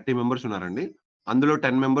ఒక 30 మెంబర్స్ ఉన్నారండి. అందులో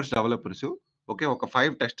 10 మెంబర్స్ డెవలపర్స్, ఓకే, ఒక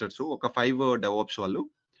 5 టెస్టర్స్, ఒక 5 డెవాప్స్ వాళ్ళు,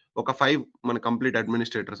 ఒక 5 మన కంప్లీట్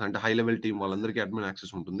అడ్మినిస్ట్రేటర్స్ అంటే హై లెవెల్ టీం వాళ్ళందరికీ అడ్మిన్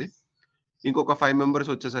యాక్సెస్ ఉంటుంది. ఇంకొక 5 మెంబర్స్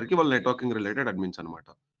వచ్చేసరికి వాళ్ళు నెట్వర్కింగ్ రిలేటెడ్ అడ్మిన్స్ అనమాట.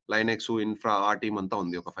 లైనెక్స్, ఇన్ఫ్రా ఆ టీం అంతా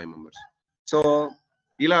ఉంది ఒక 5 మెంబర్స్. సో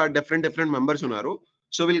ఇలా డిఫరెంట్ మెంబర్స్ ఉన్నారు.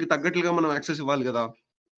 సో వీళ్ళకి తగ్గట్లుగా మనం యాక్సెస్ ఇవ్వాలి కదా.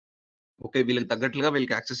 ఓకే, వీళ్ళకి తగ్గట్లుగా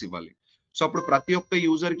వీళ్ళకి యాక్సెస్ ఇవ్వాలి. సో అప్పుడు ప్రతి ఒక్క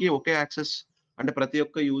యూజర్ కి ఒకే యాక్సెస్ అంటే ప్రతి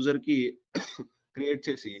ఒక్క యూజర్ కి క్రియేట్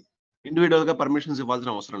చేసి ఇండివిడువల్ గా పర్మిషన్స్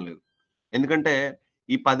ఇవ్వాల్సిన అవసరం లేదు. ఎందుకంటే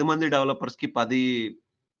ఈ 10 మంది డెవలపర్స్ కి 10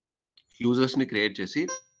 యూజర్స్ ని క్రియేట్ చేసి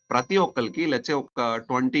ప్రతి ఒక్కరికి లెట్స్ సే ఒక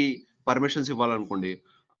 20 పర్మిషన్స్ ఇవ్వాలనుకోండి.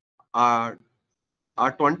 ఆ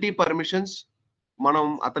 20 పర్మిషన్స్ మనం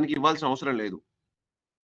అతనికి ఇవ్వాల్సిన అవసరం లేదు.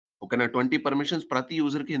 ఓకేనా? 20 పర్మిషన్స్ ప్రతి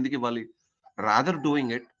యూజర్ కి ఎందుకు ఇవ్వాలి? Rather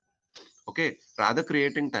doing it, okay, rather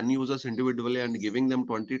creating 10 users individually and giving them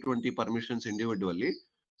 20 permissions individually,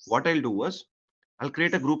 what I'll do is I'll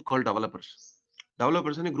create a group called developers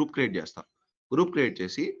అని గ్రూప్ క్రియేట్ చేస్తా. గ్రూప్ క్రియేట్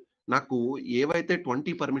చేసి నాకు ఏవైతే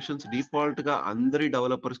 20 పర్మిషన్స్ డిఫాల్ట్ గా అందరి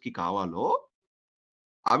డెవలపర్స్ కి కావాలో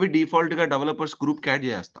అవి డిఫాల్ట్ గా డెవలపర్స్ గ్రూప్ యాడ్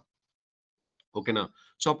చేస్తా. ఓకేనా?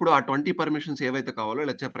 సో అప్పుడు ఆ 20 పర్మిషన్స్ ఏవైతే కావాలో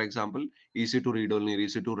let's say for example EC to read only,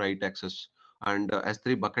 EC to write access and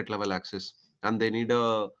S3 bucket level access and they need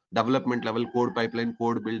development level code pipeline,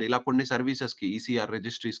 code build, ఇలా కొన్ని services కి ECR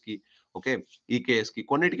registries కి, okay, EKS కి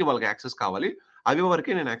కొన్నిటికి వాళ్ళకి access కావాలి. అవి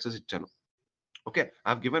వరకే నేను యాక్సెస్ ఇచ్చాను. Okay, I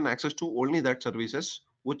have given access to only that services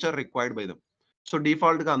which are required by them. So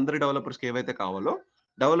default గా అందరి డెవలపర్స్ కి ఏవైతే కావాలో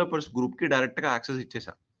డెవలపర్స్ గ్రూప్ కి డైరెక్ట్ గా యాక్సెస్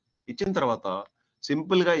ఇచ్చేసా. ఇచ్చిన తర్వాత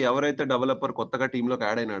సింపుల్ గా ఎవరైతే డెవలపర్ కొత్తగా టీంలోకి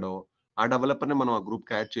యాడ్ అయినాడో ఆ డెవలపర్ ని మనం ఆ గ్రూప్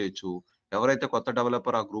కి యాడ్ చేయొచ్చు. ఎవరైతే కొత్త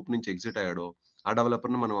డెవలపర్ ఆ గ్రూప్ నుంచి ఎగ్జిట్ అయ్యాడో ఆ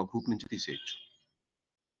డెవలపర్ ని మనం ఆ గ్రూప్ నుంచి తీసేయొచ్చు.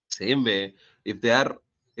 Same way, if they are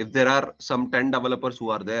if there are some 10 developers who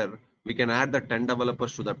are there, we can add the 10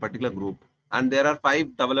 developers to that particular group. And there are 5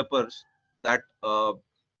 developers that,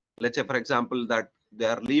 let's say for example, that they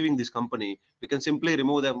are leaving this company, we can simply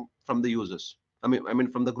remove them from the users. I mean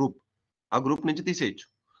from the group. ఆ group నుంచి తీసేయొచ్చు.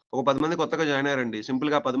 ఒక 10 మంది కొత్తగా join అయ్యారండి. Simple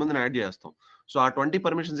గా 10 మందిని add చేస్తాం. సో ఆ 20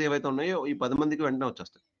 పర్మిషన్స్ ఏవైతే ఉన్నాయో ఈ 10 మందికి వెంటనే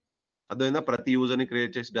వచ్చేస్తాయి. అర్థమైందా? ప్రతి యూజర్‌ని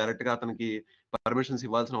క్రియేట్ చేసి డైరెక్ట్‌గా అతనికి పర్మిషన్స్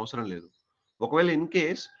ఇవ్వాల్సిన అవసరం లేదు. ఒకవేళ ఇన్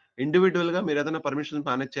కేస్ ఇండివిడ్యువల్‌గా మీరేదైనా permissions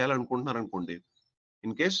manage చేయాలనుకుంటున్నారనుకోండి.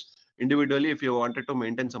 In case individually if you wanted to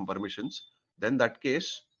maintain some permissions, then that case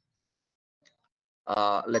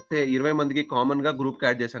let's say 20 మందికి కామన్‌గా గ్రూప్‌కి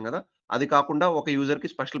యాడ్ చేశాం గదా! అది కాకుండా ఒక యూజర్‌కి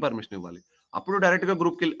స్పెషల్ పర్మిషన్ ఇవ్వాలి. అప్పుడు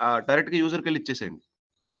డైరెక్ట్‌గా యూజర్‌కెళ్ళి ఇచ్చేసేయండి.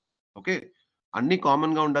 ఓకే. అన్ని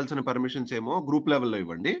కామన్‌గా ఉండాల్సిన పర్మిషన్స్ ఏమో గ్రూప్ లెవెల్‌లో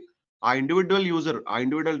ఇవ్వండి. ఆ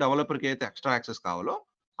ఇండివిడ్యువల్ డెవలపర్‌కి అయితే ఎక్స్‌ట్రా యాక్సెస్ కావాలో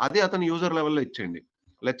అది అతని యూజర్ లెవెల్‌లో ఇచ్చేయండి.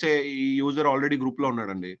 లెట్స్ సే ఈ యూజర్ ఆల్రెడీ గ్రూప్‌లో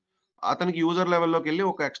ఉన్నాడండి. అతనికి యూజర్ లెవెల్‌లోకెళ్ళి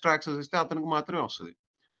ఒక ఎక్స్‌ట్రా యాక్సెస్ ఇస్తే అతనికి మాత్రమే వస్తది.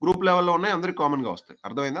 గ్రూప్ లెవెల్‌లో ఉన్నాయి అందరికి కామన్‌గా వస్తాయి.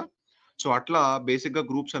 అర్థమైందా? సో, అట్లా బేసిక్‌గా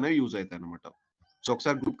గ్రూప్స్ అనేవి యూజ్ అయితాయన్నమాట. సో,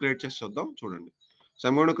 ఒకసారి గ్రూప్ క్రియేట్ చేసి చూద్దాం. చూడండి. So,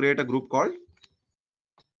 I'm going to create a group called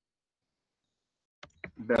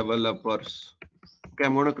developers. Okay,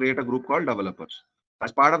 I'm going to create a group called developers.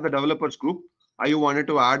 As part of the developers group, I wanted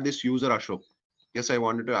to add this user Ashok. Yes, I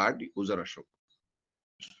wanted to add user Ashok.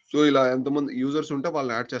 So ఇలా ఎంతమంది users ఉంటే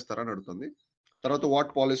వాళ్ళని add చేస్తారా అని అడుగుతుంది. తర్వాత what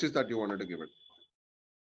policies that you wanted to give it.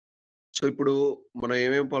 So ఇప్పుడు మనం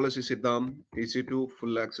ఏమేం పాలసీస్ ఇద్దాం? EC2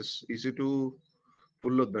 full access, EC2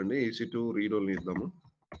 full వద్దండి, EC2 రీడ్ ఓన్లీ ఇద్దాము.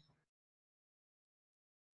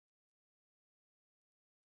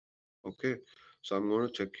 Okay, so I'm gonna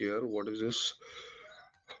check here what is this.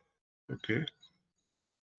 Okay,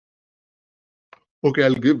 okay,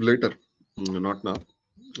 I'll give later. Not now.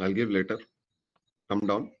 I'll give later. Come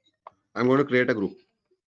down. I'm going to create a group.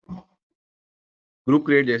 Group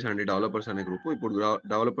create చేశానండి, developers అనే group. ఇప్పుడు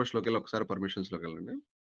developers లోకి వెళ్ళి ఒకసారి permissions లోకి వెళ్ళండి.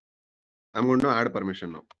 I'm going to add a permission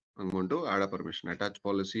now. I'm going to add a permission. Attach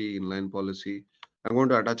policy, inline policy. I'm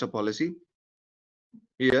going to attach a policy.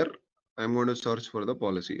 Here, I'm going to search for the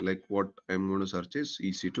policy. Like what I'm going to search is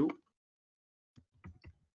EC2,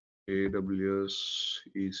 AWS,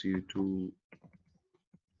 EC2,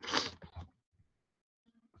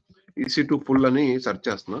 EC2 full అని search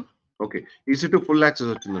చేస్తున్నా. Okay, EC2 full access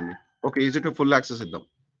వచ్చిందండి. Okay, EC2 full access ఇద్దాం.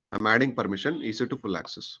 I'm adding permission EC2 full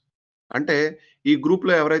access. అంటే ఈ group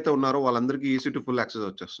లో ఎవరైతే ఉన్నారో వాళ్ళందరికీ EC2 full access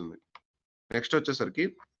వచ్చేస్తుంది. నెక్స్ట్ వచ్చేసరికి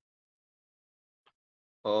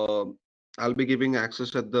I'll be giving access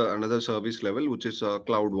at the another service level, which is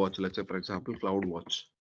CloudWatch. Let's say, for example, CloudWatch.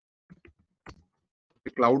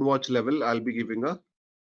 The CloudWatch level, I'll be giving a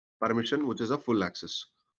permission, which is a full access,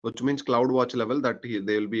 which means CloudWatch level that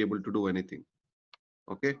they will be able to do anything.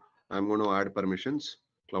 Okay, I'm going to add permissions,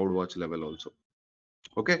 CloudWatch level also.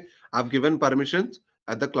 Okay, I've given permissions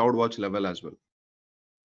at the CloudWatch level as well.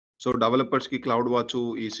 So developers ki CloudWatch,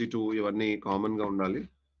 EC2 ఇవన్నీ common గా ఉండాలి.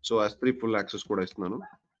 So S3 full access కూడా ఇస్తున్నాను.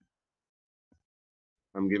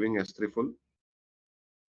 I'm giving S3 full.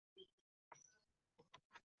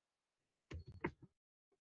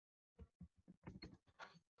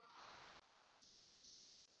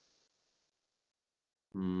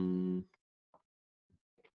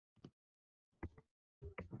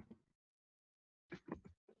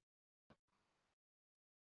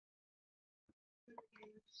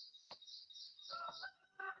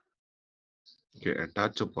 Okay,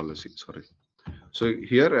 attach a policy, sorry. So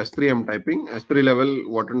here S3 I'm typing, S3 level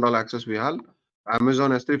what and all access we have. Amazon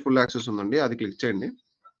S3 full access ఉందండి, అది click చేయండి.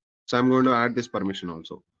 So I'm going to add this permission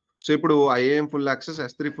also. So ఇప్పుడు IAM full access,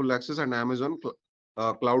 S3 full access and Amazon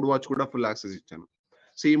CloudWatch కూడా full access ఇచ్చాను.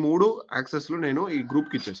 So ఈ మూడు యాక్సెస్లు నేను ఈ గ్రూప్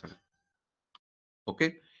కి ఇచ్చేసాను. Okay,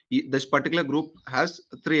 this particular group has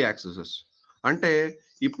 3 accesses. అంటే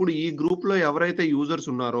ఇప్పుడు ఈ గ్రూప్ లో ఎవరైతే యూజర్స్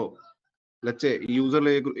ఉన్నారో, లెట్స్ సే ఈ యూజర్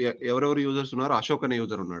లో ఎవరెవరు యూజర్స్ ఉన్నారో అశోక్ అనే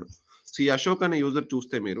యూజర్ ఉన్నాడు. సో ఈ అశోక్ అనే యూజర్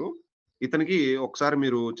చూస్తే మీరు ఇతనికి ఒకసారి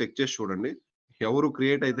మీరు చెక్ చేసి చూడండి. ఎవరు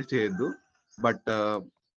క్రియేట్ అయితే చేయొద్దు, but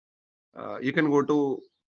you can go to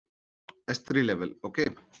S3 level. Okay,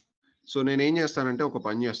 so నేను ఏం చేస్తానంటే ఒక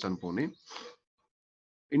పని చేస్తాను. పోనీ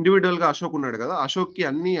ఇండివిడువల్ గా అశోక్ ఉన్నాడు కదా, అశోక్ కి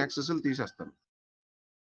అన్ని యాక్సెస్లు తీసేస్తాను.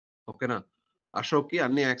 ఓకేనా, అశోక్ కి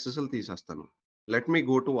అన్ని యాక్సెస్లు తీసేస్తాను. Let me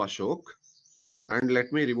go to Ashok and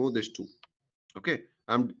let me remove this too. Okay,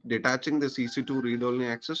 I'm detaching the EC2 read only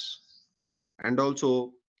access and also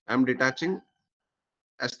I'm detaching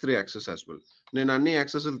S3 access as well. నేను అన్ని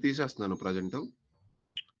యాక్సెస్లు తీసేస్తున్నాను ప్రజెంట్.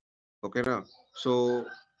 ఓకేనా? సో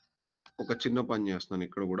ఒక చిన్న పని చేస్తున్నాను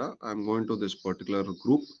ఇక్కడ కూడా. I'm going to this particular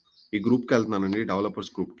group. ఈ గ్రూప్‌కి వెళ్తున్నానండి,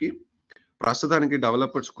 డెవలపర్స్ గ్రూప్‌కి. ప్రస్తుతానికి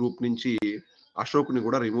డెవలపర్స్ గ్రూప్ నుంచి అశోక్‌ని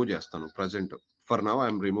కూడా రిమూవ్ చేస్తాను present. For now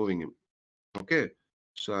I'm removing him. Okay.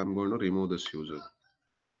 So I'm going to remove this user.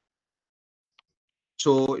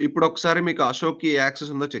 So ఇప్పుడు ఒకసారి మీకు అశోక్‌కి ఏ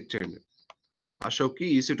యాక్సెస్ ఉందో చెక్ చేయండి. అశోక్‌కి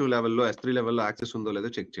EC2 లెవెల్‌లో, S3 లెవెల్‌లో యాక్సెస్ ఉందో లేదో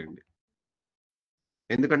చెక్ చేయండి.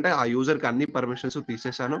 ఎందుకంటే ఆ యూజర్‌కి అన్ని పర్మిషన్స్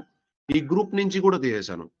తీసేశాను. ఈ గ్రూప్ నుంచి కూడా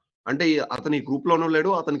తీసేశాను. అంటే అతను ఈ గ్రూప్‌లోనూ లేడు.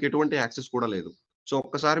 అతనికి ఎటువంటి యాక్సెస్ కూడా లేదు. సో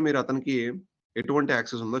ఒక్కసారి మీరు అతనికి ఎటువంటి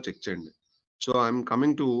యాక్సెస్ ఉందో చెక్ చేయండి. So I'm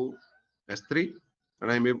coming to S3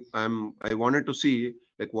 and I wanted to see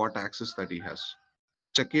like what access that he has.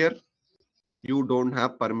 Check here. You don't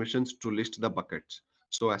have permissions to list the buckets.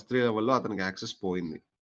 So S3 లెవెల్‌లో అతనికి access పోయింది.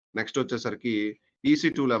 Next వచ్చేసరికి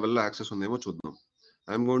EC2 లెవెల్‌లో access ఉందేమో చూద్దాం.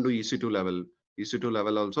 I'm going to EC2 level. EC2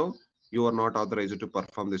 level also you are not authorised to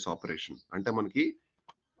perform this operation. అంటే మనకి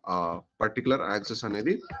particular access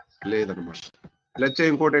అనేది లేదనమాట. లెట్స్ సే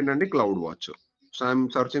ఇంకోటి ఏంటంటే cloud watch. So I'm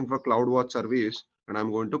searching for cloud watch service and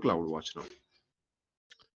I'm going to cloud watch now.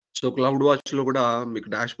 So cloud watch లో కూడా మీకు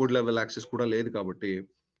dashboard level access కూడా లేదు కాబట్టి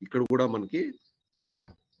ఇక్కడ కూడా మనకి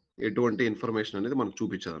ఎటువంటి ఇన్ఫర్మేషన్ అనేది మనకు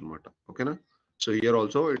చూపించదనమాట. ఓకేనా? So here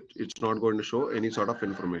also it's not going to show any sort of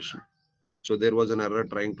information. So there was an error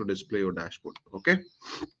trying to display your dashboard. Okay.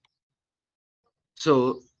 So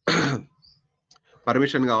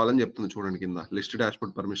permission కావాలని చెప్తుంది చూడండి కింద. లిస్ట్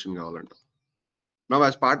డాష్‌బోర్డ్ పర్మిషన్ కావాలంట. Now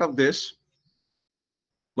as part of this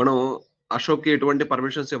మనం అశోక్‌కి ఎటువంటి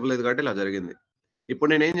permissions ఇవ్వలేదు కాబట్టి ఇలా జరిగింది. ఇప్పుడు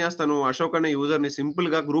నేనేం చేస్తాను, అశోక్ అనే యూజర్‌ని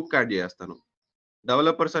సింపుల్‌గా గ్రూప్‌కి యాడ్ చేసేస్తాను.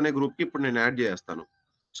 డెవలపర్స్ అనే గ్రూప్‌కి ఇప్పుడు నేను యాడ్ చేసేస్తాను.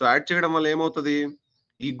 సో యాడ్ చేయడం వల్ల ఏమవుతది,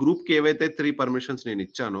 ఈ గ్రూప్‌కి ఏవైతే 3 పర్మిషన్స్ నేను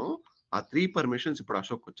ఇచ్చానో, ఆ 3 పర్మిషన్స్ ఇప్పుడు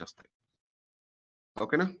అశోక్‌కొచ్చేస్తాయి.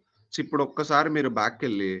 ఓకేనా? సో ఇప్పుడు ఒక్కసారి మీరు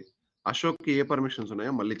బ్యాక్‌కెళ్ళి అశోక్‌కి ఏ పర్మిషన్స్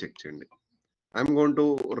ఉన్నాయో మళ్ళీ చెక్ చేయండి. I'm going to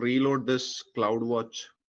reload this cloud watch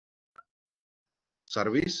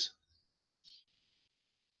service.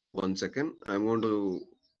 One second. I'm going to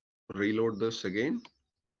reload this again.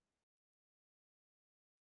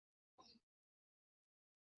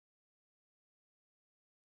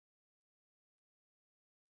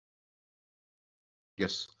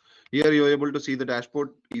 Yes. Here you're able to see the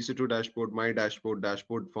dashboard, EC2 dashboard, my dashboard,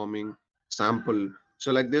 dashboard forming, sample.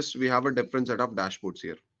 So like this, we have a different set of dashboards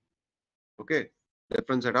here. Okay.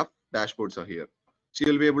 Different set of dashboards are here. So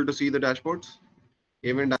you'll be able to see the dashboards.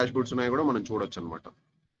 Even dashboards ఉన్నాయి కూడా మనం చూడొచ్చు అన్నమాట.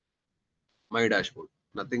 My dashboard.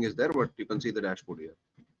 Nothing is there, but you can see the dashboard here.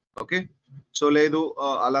 Okay. So లేదు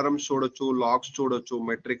alarms చూడొచ్చు, logs చూడొచ్చు,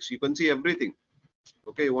 metrics. You can see everything.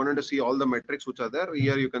 Okay, you wanted to see all the metrics which are there.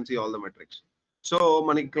 Here you can see all the metrics. So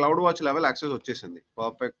మనకి cloud watch level access వచ్చేసింది.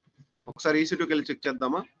 Perfect. ఒకసారి EC2కి వెళ్ళి check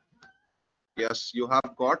చేద్దామా? Yes, you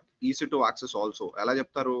have got EC2 access also. ఎలా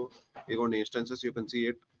చెప్తారు? ఇగోండి instances, you can see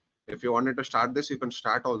it. If you wanted to start this, you can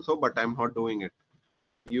start also, but I'm not doing it.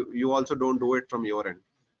 You also don't do it from your end.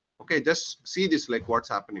 Okay, just see this like what's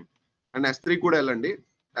happening. And S3 కూడా వెళ్ళండి.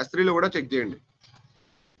 S3 లో కూడా check చేయండి.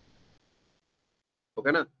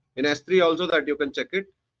 ఓకేనా? In S3 also that you can check it.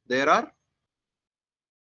 There are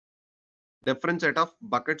different set of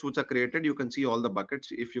buckets which are created. You can see all the buckets.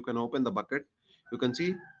 If you can open the bucket, you can see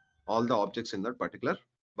all the objects in that particular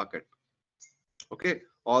bucket. Okay,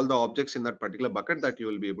 all the objects in that particular bucket that you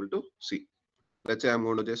will be able to see. Let's say I'm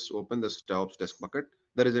going to just open this jobs desk bucket.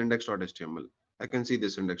 There is index.html. I can see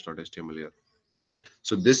this index.html here.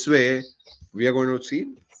 So this way we are going to see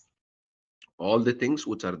all the things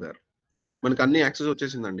which are there. మనకు అన్ని access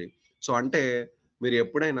వచ్చేసిందండి. So అంటే మీరు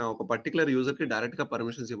ఎప్పుడైనా ఒక particular యూజర్‌కి డైరెక్ట్‌గా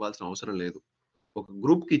permissions ఇవ్వాల్సిన అవసరం లేదు. ఒక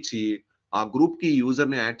గ్రూప్‌కి ఇచ్చి, ఆ గ్రూప్‌కి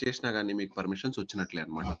యూజర్‌ని యాడ్ చేసినా గాని మీకు పర్మిషన్స్ వచ్చినట్లే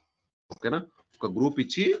అన్నమాట. ఓకేనా? ఒక గ్రూప్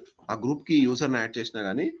ఇచ్చి, ఆ గ్రూప్‌కి యూజర్‌ని యాడ్ చేసినా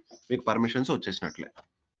గాని మీకు permissions వచ్చేసినట్లే.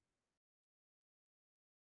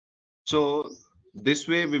 So this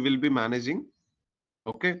way we will be managing.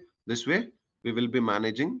 Okay. This way we will be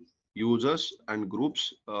managing users and groups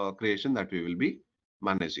creation that we will be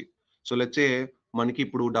managing. So let's say మనకి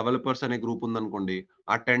ఇప్పుడు డెవలపర్స్ అనే గ్రూప్ ఉందనుకోండి.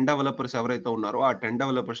 ఆ 10 డెవలపర్స్ ఎవరైతే ఉన్నారో ఆ 10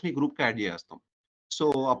 డెవలపర్స్‌ని గ్రూప్‌కి యాడ్ చేసేస్తాం. సో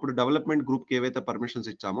అప్పుడు డెవలప్‌మెంట్ గ్రూప్‌కి ఏవైతే పర్మిషన్స్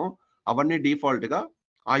ఇచ్చామో అవన్నీ డిఫాల్ట్‌గా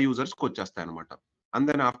ఆ యూజర్స్‌కి వచ్చేస్తాయన్నమాట. అండ్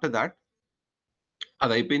దెన్ ఆఫ్టర్ థాట్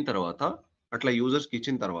అది అయిపోయిన తర్వాత అట్లా యూజర్స్‌కి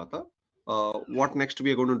ఇచ్చిన తర్వాత what next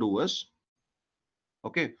we are going to do is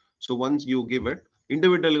okay. So once you give it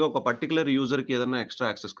ఇండివిడ్యువల్‌గా ఒక పర్టిక్యులర్ యూజర్‌కి ఏదైనా ఎక్స్‌ట్రా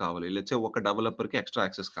యాక్సెస్ కావాలి. లెట్స్ సే ఒక డెవలపర్‌కి ఎక్స్‌ట్రా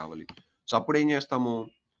యాక్సెస్ కావాలి. సో అప్పుడు ఏం చేస్తాము?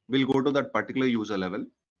 Will go to that particular user level.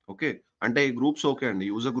 Okay. అంటే ఈ గ్రూప్స్ ఓకే అండి.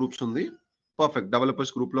 యూజర్ గ్రూప్స్ ఉంది. పర్ఫెక్ట్.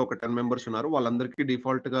 డెవలపర్స్ గ్రూప్‌లో ఒక 10 మెంబర్స్ ఉన్నారు. వాళ్ళందరికీ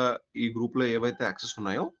డిఫాల్ట్‌గా ఈ గ్రూప్‌లో ఏవైతే యాక్సెస్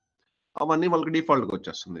ఉన్నాయో అవన్నీ వాళ్ళకి డిఫాల్ట్‌గా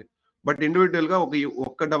వచ్చేస్తుంది. బట్ ఇండివిడ్యువల్‌గా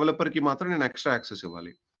ఒక్క డెవలపర్‌కి మాత్రం నేను ఎక్స్‌ట్రా యాక్సెస్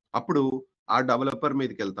ఇవ్వాలి. అప్పుడు ఆ డెవలపర్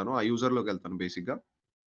మీదకి వెళ్తాను, ఆ యూజర్లోకి వెళ్తాను. బేసిక్గా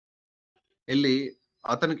వెళ్ళి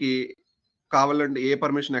అతనికి కావాలంటే ఏ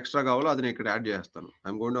పర్మిషన్ ఎక్స్ట్రా కావాలో అది నేను ఇక్కడ యాడ్ చేస్తాను.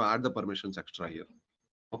 I'm going to add the permissions extra here.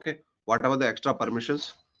 Okay, what ever the extra permissions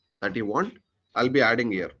that you want, I'll be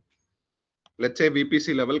adding here. Let's say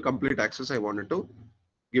VPC level complete access I wanted to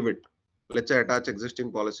give it. Let's say attach existing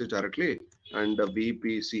policies directly and the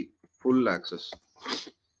VPC full access.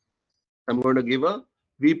 I'm going to give a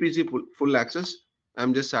VPC full access.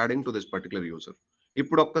 I'm just adding to this particular user.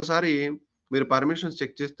 ఇప్పుడు ఒక్కసారి మీరు permissions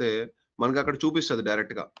check చేస్తే మనకు అక్కడ చూపిస్తుంది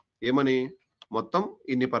direct గా ఏమని, మొత్తం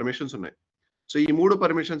ఇన్ని పర్మిషన్స్ ఉన్నాయి. సో ఈ 3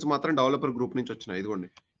 పర్మిషన్స్ మాత్రం డెవలపర్ గ్రూప్ నుంచి వచ్చినాయి. ఇదిగోండి,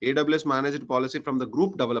 AWS managed policy from the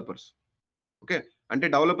group developers. Okay, అంటే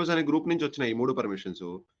డెవలపర్స్ అనే గ్రూప్ నుంచి వచ్చినాయి ఈ 3 పర్మిషన్స్.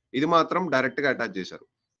 ఇది మాత్రం డైరెక్ట్ గా అటాచ్ చేశారు.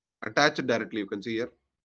 Attached directly, you can see here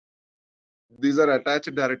these are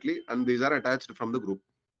attached directly and these are attached from the group.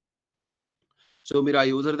 So మీరు ఆ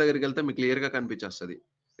యూజర్ దగ్గరికి వెళ్తే మీకు క్లియర్ గా కనిపించేస్తుంది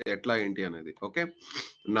ఎట్లా ఏంటి అనేది. Okay,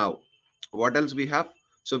 now what else we have?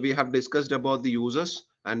 So we have discussed about the users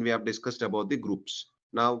and we have discussed about the groups.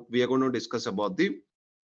 Now we are going to discuss about the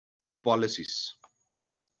policies.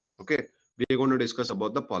 Okay, we are going to discuss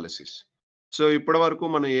about the policies. So ఇప్పటి వరకు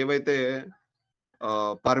మనం ఏవైతే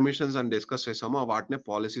permissions అని discuss చేసామో వాటినే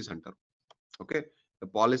policies అంటారు. Okay,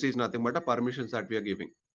 policies nothing but permissions that we are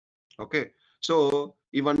giving. Okay, so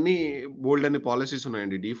ఇవన్నీ బోల్డ్ అనే పాలసీస్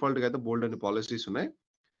ఉన్నాయండి. డిఫాల్ట్ గా అయితే బోల్డ్ అనే పాలసీస్ ఉన్నాయి.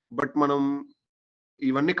 బట్ మనం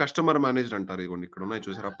ఇవన్నీ కస్టమర్ మేనేజ్డ్ అంటారు. ఇవన్నీ ఇక్కడ ఉన్నాయి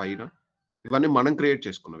చూసారా పైన, ఇవన్నీ మనం క్రియేట్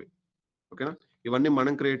చేసుకున్నవి. ఓకేనా, ఇవన్నీ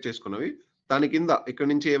మనం క్రియేట్ చేసుకున్నవి. దాని కింద ఇక్కడ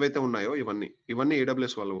నుంచి ఏవైతే ఉన్నాయో ఇవన్నీ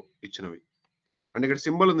AWS వాళ్ళు ఇచ్చినవి. అండ్ ఇక్కడ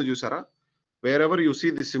సింబల్ ఉంది చూసారా, wherever you see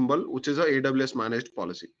this symbol which is a AWS managed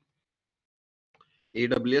policy.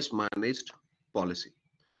 AWS managed policy.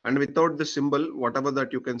 And without the symbol, whatever that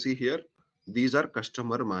you can see here, these are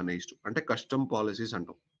customer managed. అంటే custom policies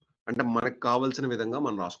అంటాం. అంటే మనకు కావాల్సిన విధంగా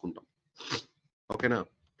మనం రాసుకుంటాం. ఓకేనా,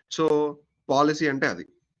 సో పాలసీ అంటే అది.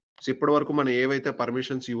 సో ఇప్పటి వరకు మనం ఏవైతే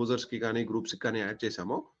పర్మిషన్స్ యూజర్స్ కి కానీ గ్రూప్స్ కి కానీ యాడ్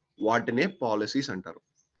చేసామో వాటినే పాలసీస్ అంటారు.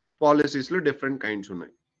 పాలసీస్ లో డిఫరెంట్ కైండ్స్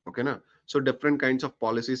ఉన్నాయి. ఓకేనా, so different kinds of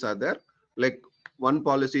policies are there. Like one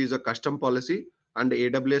policy is a custom policy and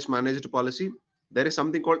AWS managed policy. There is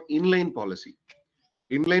something called inline policy.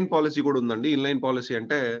 Inline policy కూడా ఉందండి. Inline policy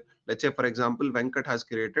అంటే let's say for example Venkat has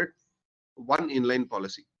created one inline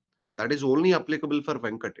policy that is only applicable for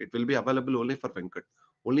Venkat. It will be available only for Venkat.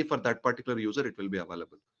 Only for that particular user it will be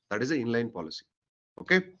available. That is an inline policy.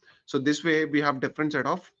 Okay, so this way we have different set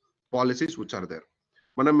of policies which are there.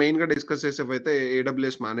 మనం main గా discuss చేసేవైతే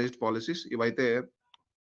AWS managed policies. ఇవైతే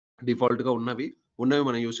default గా ఉన్నవి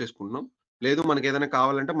మనం use చేసుకుంటున్నాం. లేదు మనకి ఏదైనా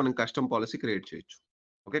కావాలంటే మనం కస్టమ్ పాలసీ క్రియేట్ చేయొచ్చు.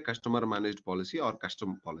 Okay, customer managed policy are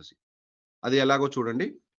custom policy. అది ఎలాగో చూడండి,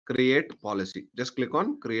 create policy. Just click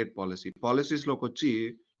on create policy. Policies లోకి వచ్చి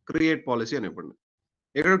క్రియేట్ పాలసీ అని ఇవ్వండి.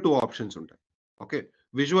 ఇక్కడ 2 ఆప్షన్స్ ఉంటాయి. ఓకే,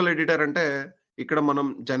 విజువల్ ఎడిటర్ అంటే ఇక్కడ మనం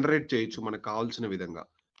జనరేట్ చేయొచ్చు మనకు కావాల్సిన విధంగా.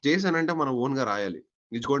 చేసానంటే మనం ఓన్ గా రాయాలి.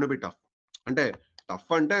 It's going to be tough. అంటే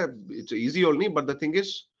టఫ్ అంటే it's easy only, but the thing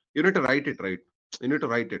is you need to right it right. You need to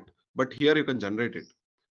write it, but here you can generate it.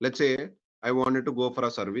 Let's say I wanted to go for a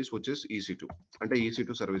service which is EC2. అంటే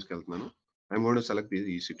EC2 service కి వెళ్తున్నాను. I'm going to select the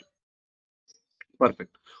EC2.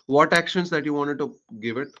 Perfect. What actions that you wanted to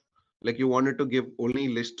give it? Like you wanted to give only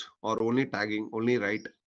list or only tagging, only write,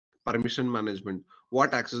 permission management.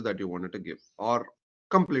 What access that you wanted to give, or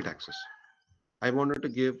complete access? I wanted to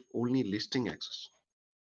give only listing access.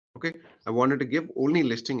 Okay, I wanted to give only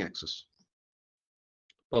listing access.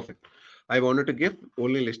 Perfect. I wanted to give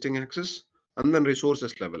only listing access and then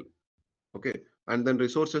resources level. Okay, and then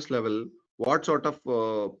resources level, what sort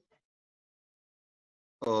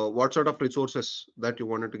of resources that you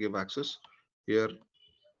wanted to give access. Here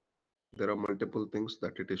there are multiple things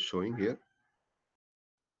that it is showing here.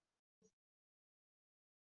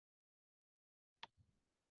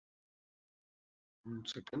 One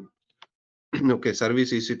second. Okay,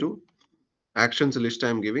 service EC2 actions list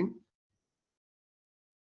I am giving.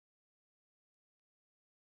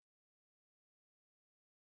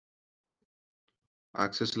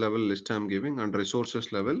 Access level list I am giving, and resources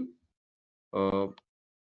level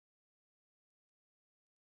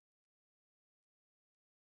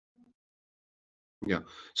yeah.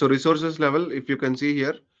 So resources level, if you can see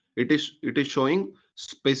here, it is showing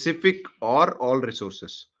specific or all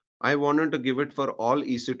resources. I wanted to give it for all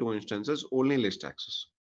EC2 instances only list access.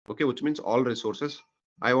 Okay, which means all resources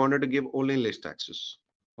I wanted to give only list access.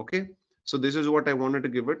 Okay, so this is what I wanted to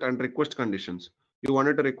give it. And request conditions, you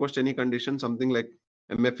wanted to request any condition, something like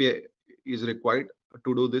MFA is required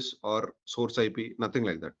to do this or source IP, nothing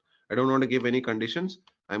like that. I don't want to give any conditions.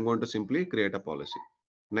 I'm going to simply create a policy.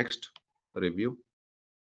 Next, review.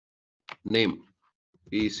 Name.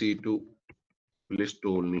 EC2 list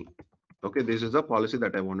only. Okay, this is the policy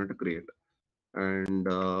that I wanted to create, and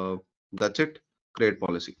that's it. Create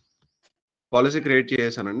policy. Policy create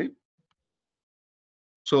చేసానండి.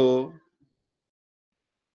 So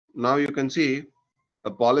now you can see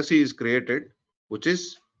a policy is created which is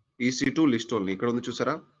EC2 list only. ఇక్కడ ఉంది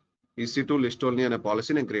చూసారా, EC2 list only అనే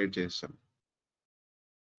policy నేను create చేస్తాను.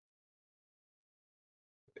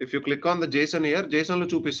 If you click on the Jason here, Jason లో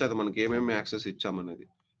చూపిస్తుంది మనకి ఏమేమి యాక్సెస్ ఇచ్చామనేది.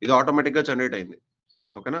 ఇది ఆటోమేటిక్ గా జనరేట్ అయింది.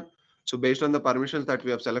 ఓకేనా? So based on the permissions that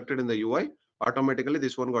we have selected in the UI, automatically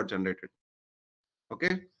this one got generated.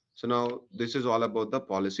 Okay, so now this is all about the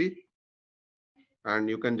policy, and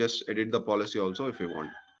you can just edit the policy also if you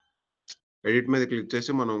want. Edit మీద click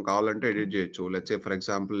చేసి మనం కావాలంటే edit చేయొచ్చు. Let's say for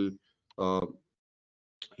example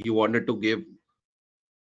you wanted to give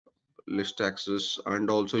list access and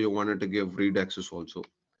also you wanted to give read access also.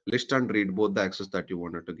 List and read, both the access that you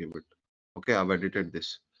wanted to give it. Okay, I've edited this,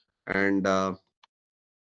 and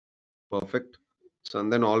perfect. So and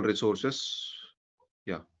then all resources,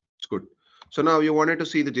 yeah, it's good. So now you wanted to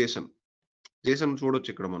see the JSON చూడొచ్చు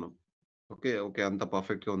ఇక్కడ మనం. Okay, అంత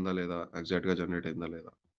perfect గా ఉందా లేదా, exact గా generate అయిందా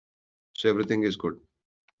లేదా. So everything is good.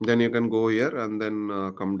 Then you can go here and then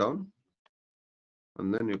come down, and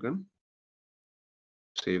then you can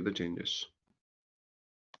save the changes.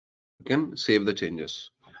 You can save the changes.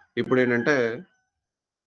 ఇప్పుడు ఏంటంటే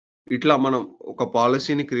ఇట్లా మనం ఒక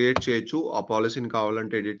పాలసీని క్రియేట్ చేయొచ్చు. ఆ పాలసీని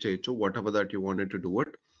కావాలంటే ఎడిట్ చేయొచ్చు. What ever that you wanted to do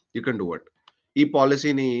it, you can do it. ఈ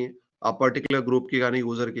పాలసీని ఆ పర్టికులర్ గ్రూప్ కి కానీ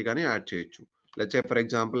యూజర్ కి కానీ యాడ్ చేయొచ్చు. Let's say for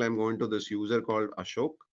example I'm going to this user called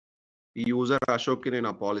Ashok. ఈ యూజర్ అశోక్ కి నేను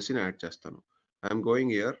ఆ పాలసీని యాడ్ చేస్తాను. I'm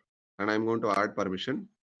going here and I'm going to add permission,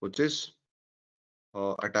 which is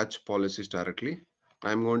attach policies directly.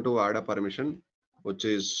 I'm going to add a permission which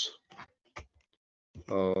is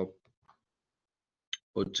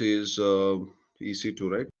EC2,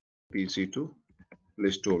 right? EC2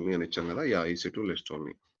 list only అని ఇచ్చాను కదా. Yeah, EC2 list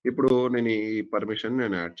only. ఇప్పుడు నేను ఈ permission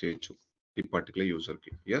నేను add చేయొచ్చు ఈ particular user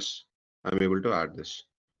కి. Yes, I'm able to add this.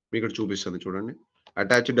 మీకు ఇక్కడ చూపిస్తుంది చూడండి.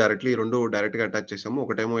 అటాచ్ డైరెక్ట్లీ, రెండు డైరెక్ట్ గా అటాచ్ చేసాము.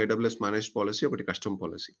 ఒకటేమో AWS మేనేజ్డ్ పాలసీ, ఒకటి custom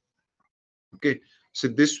policy. Okay, so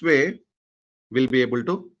this way we'll be able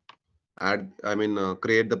to add,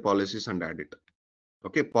 create the policies and add it.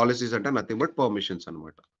 Okay, policies are nothing but permissions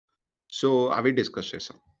anamata. So avi discuss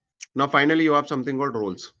chesam. Now finally you have something called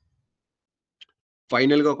roles.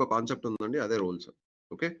 Final ga oka concept undandi, ade roles.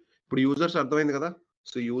 Okay, ఇప్పుడు users అర్థమైంది కదా.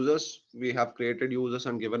 So users, we have created users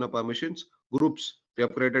and given a permissions. Groups, we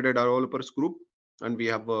have created a developers group and we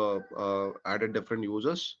have added different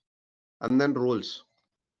users. And then roles.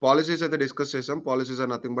 Policies అయితే discuss చేసాం. Policies are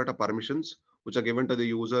nothing but a permissions which are given to the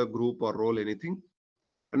user, group or role, anything.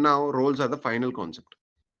 And now roles are the final concept.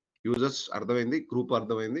 Users అర్థమైంది, group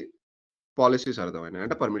అర్థమైంది, policies అర్థమైనాయి,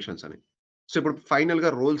 అంటే permissions అని. So ఇప్పుడు final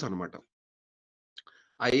గా roles అనమాట.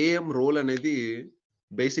 IAM role అనేది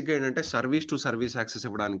basic గా ఏంటంటే సర్వీస్ టు సర్వీస్ యాక్సెస్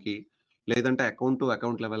ఇవ్వడానికి, లేదంటే account to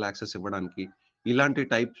account level access ఇవ్వడానికి,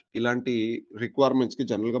 ఇలాంటి రిక్వైర్మెంట్స్ కి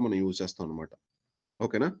జనరల్ గా మనం యూజ్ చేస్తాం అనమాట.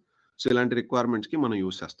 ఓకేనా? సో ఇలాంటి రిక్వైర్మెంట్స్ కి మనం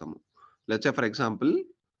యూజ్ చేస్తాము. Let's say for example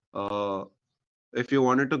if you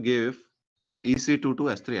wanted to give EC2 to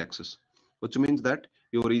S3 access, which means that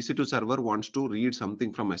your EC2 server wants to read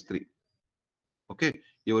something from S3. Okay,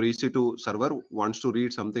 your EC2 server wants to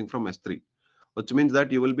read something from S3, which means that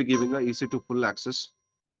you will be giving a EC2 full access.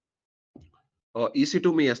 EC2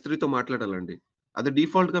 me S3 తో మాట్లాడాలండి, అది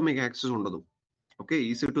default గా మీకు access ఉండదు. Okay,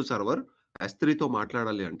 EC2 server S3 తో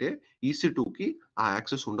మాట్లాడాలి అంటే EC2 కి ఆ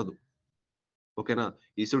యాక్సెస్ ఉండదు. ఓకేనా?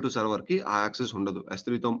 EC2 సర్వర్ కి ఆ యాక్సెస్ ఉండదు,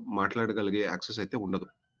 S3 తో మాట్లాడగలిగే యాక్సెస్ అయితే ఉండదు.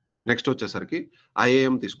 నెక్స్ట్ వచ్చేసరికి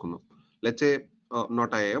IAM తీసుకుందాం. Let's say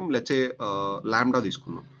not IAM, let's say lambda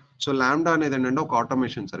తీసుకుందాం. సో లాంబ్డా అనేది ఏంటంటే ఒక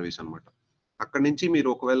ఆటోమేషన్ సర్వీస్ అనమాట. అక్కడ నుంచి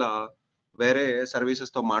మీరు ఒకవేళ వేరే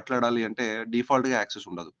సర్వీసెస్ తో మాట్లాడాలి అంటే డిఫాల్ట్ గా యాక్సెస్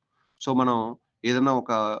ఉండదు. సో మనం ఏదైనా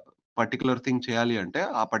ఒక పర్టికులర్ థింగ్ చేయాలి అంటే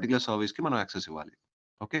ఆ పర్టికులర్ సర్వీస్ కి మనం యాక్సెస్ ఇవ్వాలి.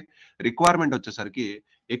 ఓకే, రిక్వైర్మెంట్ వచ్చేసరికి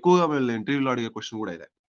ఎక్కువగా వీళ్ళు ఇంటర్వ్యూలో అడిగే క్వశ్చన్ కూడా ఇదే.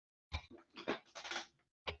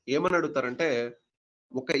 ఏమని అడుగుతారంటే,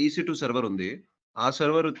 ఒక EC2 సర్వర్ ఉంది, ఆ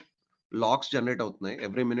సర్వర్ లాగ్స్ జనరేట్ అవుతున్నాయి.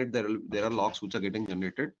 Every minute there are logs which are getting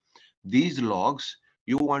generated. These logs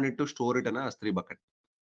you wanted to store it in a S3 bucket.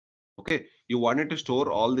 Okay, you wanted to store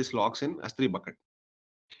all these logs in S3 bucket.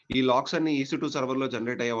 ఈ logs అన్ని EC2 server లో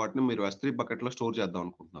generate అయ్యే వాటిని మీరు S3 bucket లో store చేద్దాం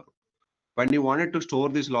అనుకుంటున్నారు. When you wanted to store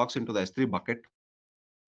these logs into the S3 bucket,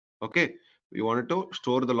 okay, you wanted to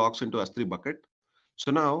store the logs into S3 bucket. So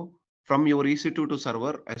now from your EC2 to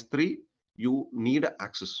server S3, you need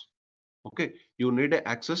access. Okay, you need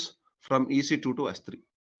access from EC2 to S3.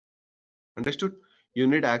 Understood? You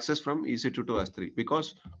need access from EC2 to S3 because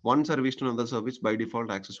one service to another service by default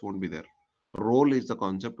access won't be there. Role is the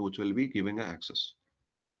concept which will be giving access.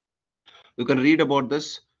 You can read about this.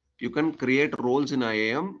 You can create roles in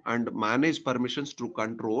IAM and manage permissions to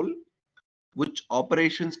control which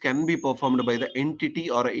operations can be performed by the entity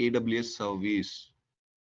or AWS service.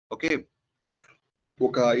 Okay.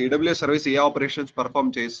 ఒక AWS service ఏ operations perform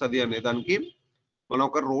చేస్తుంది అనే దానికి మనం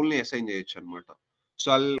ఒక role ని assign చేయొచ్చు అనమాట. So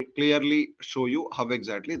I clearly show you how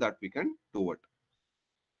exactly that we can do it.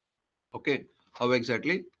 Okay, how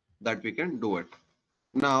exactly that we can do it.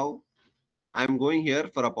 Now I'm going here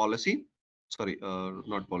for a policy. Sorry,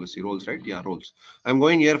 not policy, roles, right? Yeah, roles. I'm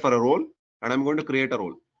going here for a role and I'm going to create a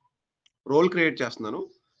role. Role create చేస్తున్నాను.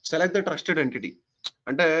 Select the trusted entity.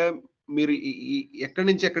 అంటే మీరు ఎక్కడి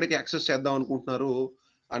నుంచి ఎక్కడికి access చేద్దాం అనుకుంటున్నారు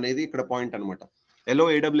అనేది ఇక్కడ పాయింట్ అనమాట. Allow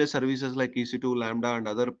AWS services like EC2, Lambda and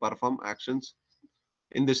other perform actions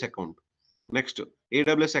in this account. Next,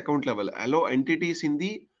 AWS account level. Allow entities in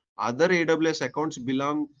the other AWS accounts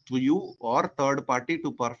belong to you or third party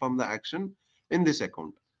to perform the action in this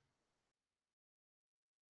account.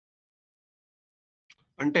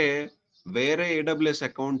 అంటే వేరే AWS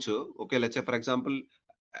accounts, okay, let's say for example,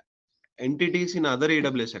 entities in other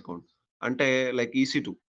AWS account. అంటే like EC2.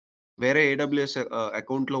 వేరే AWS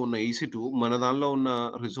account లో ఉన్న EC2 మన దానిలో ఉన్న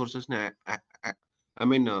resources ని ఐ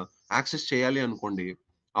మీన్ యాక్సెస్ చేయాలి అనుకోండి,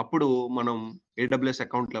 అప్పుడు మనం AWS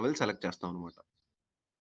అకౌంట్ లెవెల్ సెలెక్ట్ చేస్తాం అనమాట.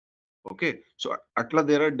 ఓకే, సో అట్లా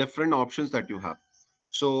there are different options that you have.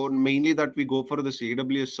 So mainly that we go for this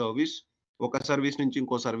AWS service. ఒక సర్వీస్ నుంచి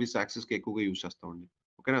ఇంకో సర్వీస్ యాక్సెస్ కి ఎక్కువగా యూజ్ చేస్తామండి.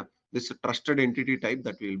 ఓకేనా, this trusted entity type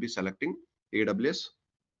that will be selecting AWS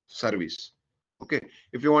service. Okay,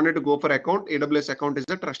 if you wanted to go for account, AWS account is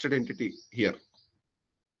a trusted entity here.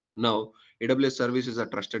 Now AWS service is a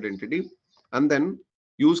trusted entity, and then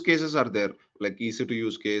use cases are there like EC2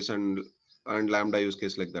 use case and Lambda use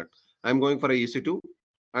case like that. I'm going for a EC2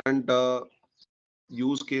 and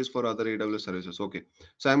use case for other AWS services. Okay,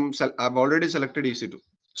 so I've already selected EC2,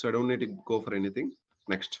 so I don't need to go for anything.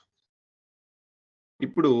 Next,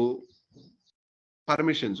 ఇప్పుడు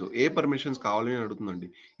permissions, ఏ permissions కావాలి అని అడుగుతుందండి.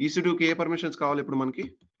 EC2కి ఏ permissions కావాలి ఇప్పుడు మనకి?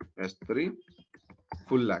 S3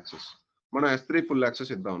 full access. మనం S3 full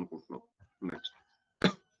access ఇద్దాం అనుకుంటున్నాం. Next,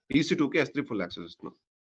 EC2కి S3 full access ఇస్తున్నాం.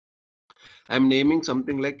 I'm naming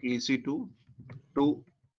something like EC2 to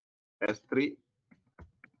S3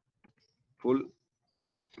 full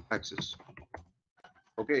access.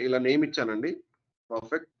 Okay, ఇలా నేమ్ ఇచ్చానండి.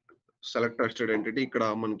 పర్ఫెక్ట్. Select trusted entity. ఇక్కడ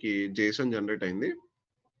మనకి JSON జనరేట్ అయింది.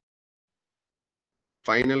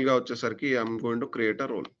 ఫైనల్ గా వచ్చేసరికి I'm going to create a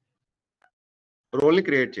role. Role ని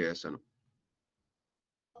క్రియేట్ చేసేసాను.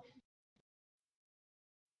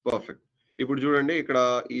 పర్ఫెక్ట్. ఇప్పుడు చూడండి ఇక్కడ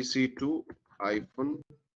EC2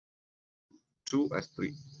 to S3,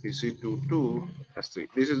 EC2 to S3.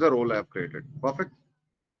 This is the role I have created. Perfect.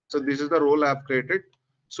 So this is the role I have created.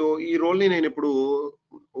 So ఈ role ని నేను ఇప్పుడు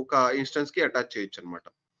ఒక ఇన్స్టెన్స్ కి అటాచ్ చేయొచ్చు అనమాట.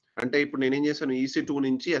 అంటే ఇప్పుడు నేనేం చేశాను, EC2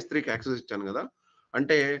 నుంచి S3కి యాక్సెస్ ఇచ్చాను కదా.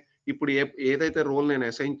 అంటే ఇప్పుడు ఏదైతే రోల్ నేను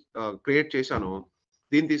అసైన్ క్రియేట్ చేశానో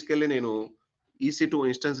దీన్ని తీసుకెళ్లి నేను EC2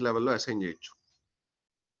 ఇన్స్టెన్స్ లెవెల్లో అసైన్ చేయొచ్చు.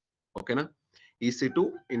 ఓకేనా, EC2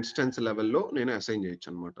 ఇన్స్టెన్స్ లెవెల్లో నేను అసైన్ చేయొచ్చు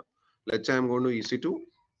అనమాట. Let's I'm going to EC2.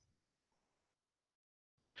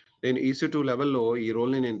 నేను EC2 లెవెల్లో ఈ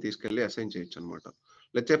రోల్ ని నేను తీసుకెళ్లి అసైన్ చేయొచ్చు అనమాట.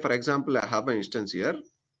 Let's say for example I have an instance here.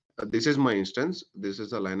 This is my instance. This is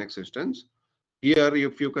a Linux instance. Here,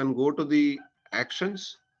 if you can go to the actions,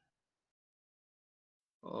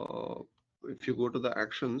 if you go to the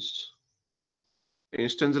actions,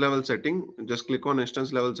 instance level setting, just click on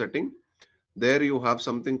instance level setting. There you have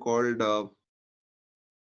something called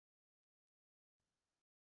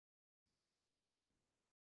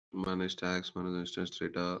manage tags, manage instance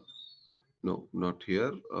data. No, not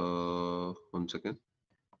here. One second.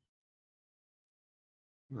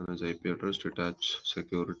 Manage IP address, detach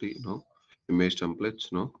security, no. Image templates,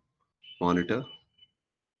 no. Monitor,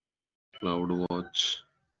 CloudWatch.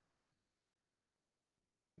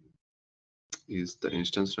 Is the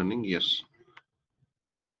instance running? Yes.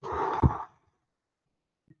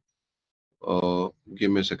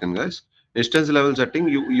 Give me a second, guys. Instance level setting.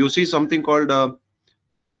 You see something called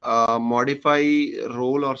modify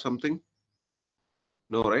role or something?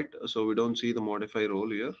 No, right? So we don't see the modify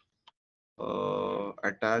role here.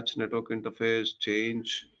 Attach network interface, change.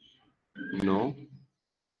 No.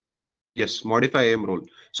 Yes, modify AM role.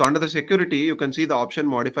 So under the security, you can see the option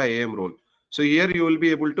modify AM role. So here you will be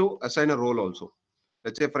able to assign a role also.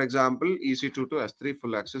 Let's say, for example, EC2 to S3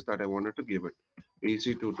 full access that I wanted to give it.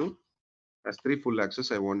 EC2 to S3 full access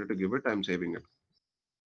I wanted to give it. I'm saving it.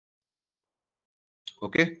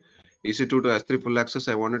 Okay, EC2 to S3 full access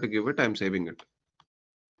I wanted to give it. I'm saving it.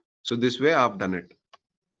 So this way I've done it.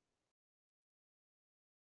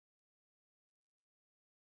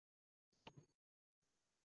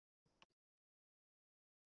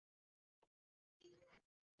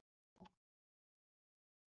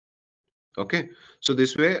 Okay, so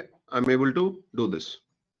this way I'm able to do this.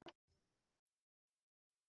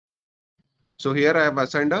 So here I have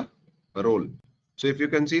assigned a role. So if you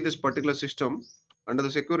can see this particular system under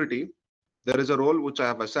the security, there is a role which I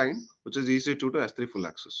have assigned, which is EC2 to S3 full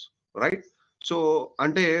access, right? So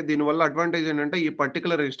అంటే దీనివల్ల advantage ఏంటంటే ఈ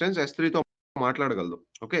particular instance S3 తో మాట్లాడగలదు.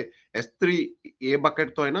 Okay, S3 ఏ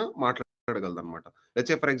bucket తో అయినా మాట్లాడగలదు అనమాట.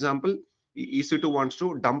 Let's say for example EC2 wants to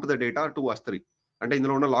dump the data to S3, అంటే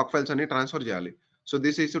ఇందులో ఉన్న లాక్ ఫైల్స్ అన్ని ట్రాన్స్ఫర్ చేయాలి. So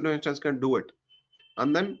this EC2 instance can do it. And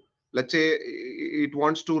then let's say it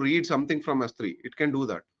wants to read something from S3, it can do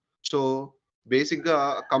that. So basic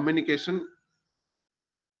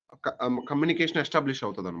communication establish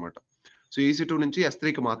అవుతుంది అనమాట. So EC2 నుంచి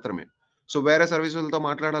S3కి మాత్రమే. So వేరే సర్వీసులతో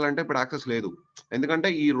మాట్లాడాలంటే ఇప్పుడు access లేదు, ఎందుకంటే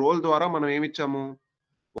ఈ రోల్ ద్వారా మనం ఏమి ఇచ్చాము,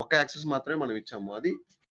 ఒక యాక్సెస్ మాత్రమే మనం ఇచ్చాము, అది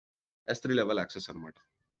S3 లెవెల్ యాక్సెస్ అనమాట.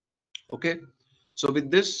 Okay, so with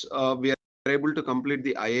this we are able to complete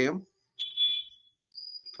the IAM.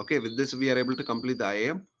 Okay, with this we are able to complete the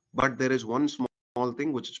IAM, but there is one small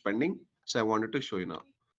thing which is pending, so I wanted to show you now.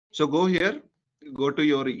 So go here, go to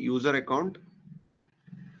your user account.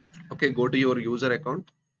 Okay, go to your user account.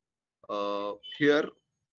 Here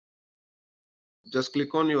just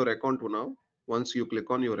click on your account now. Once you click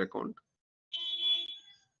on your account,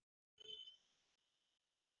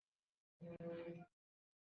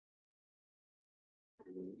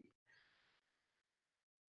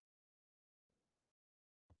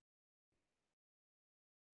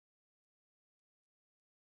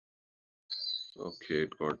 okay,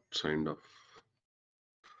 it got signed off.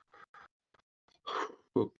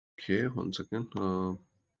 Okay, one second.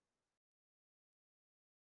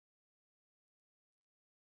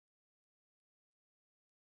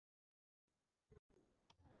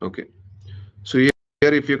 Okay, so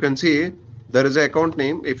here if you can see there is an account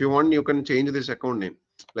name. If you want, you can change this account name.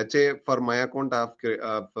 Let's say for my account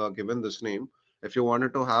I've given this name. If you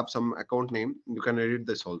wanted to have some account name, you can edit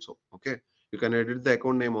this also. Okay, you can edit the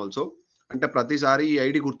account name also. అంటే ప్రతిసారి ఈ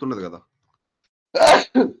ID గుర్తున్నది కదా,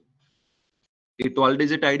 ఈ 12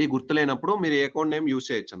 digit ID గుర్తులేనప్పుడు మీరు ఏ account name use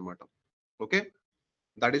చేయొచ్చు అనమాట. Okay,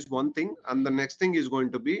 that is one thing. And the next thing is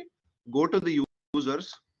going to be go to the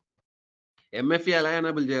users. MFA ఎలా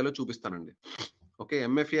enable చేయాలో చూపిస్తానండి. ఓకే,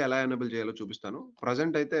 MFA ఎలా ఎనేబుల్ చేయాలో చూపిస్తాను.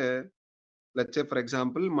 ప్రజెంట్ అయితే లెట్స్ సే ఫర్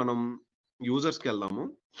ఎగ్జాంపుల్ మనం యూజర్స్కి వెళ్దాము.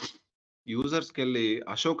 యూజర్స్కి వెళ్ళి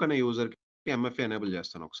అశోక్ అనే యూజర్కి MFA ఎనేబుల్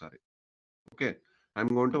చేస్తాను ఒకసారి. Okay,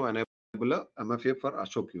 I'm going to enable MFA for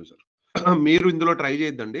Ashok user. మీరు ఇందులో ట్రై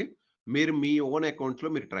చేయొద్దండి, మీరు మీ ఓన్ అకౌంట్లో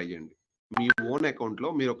మీరు ట్రై చేయండి. మీ ఓన్ అకౌంట్లో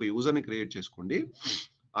మీరు ఒక యూజర్ని క్రియేట్ చేసుకోండి,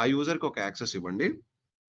 ఆ యూజర్కి ఒక యాక్సెస్ ఇవ్వండి.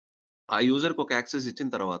 ఆ యూజర్కి ఒక యాక్సెస్ ఇచ్చిన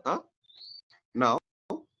తర్వాత నా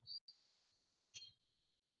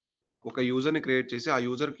ఒక యూజర్ని క్రియేట్ చేసి ఆ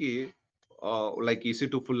యూజర్కి లైక్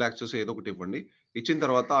EC2 ఫుల్ యాక్సెస్ ఏదో ఒకటి ఇవ్వండి. ఇచ్చిన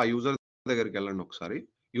తర్వాత ఆ యూజర్ దగ్గరికి వెళ్ళండి ఒకసారి.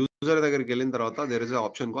 యూజర్ దగ్గరికి వెళ్ళిన తర్వాత there is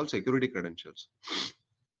option call security credentials.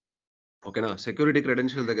 ఓకేనా, సెక్యూరిటీ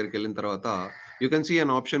క్రెడెన్షియల్ దగ్గరికి వెళ్ళిన తర్వాత you can see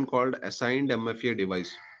an option called assigned MFA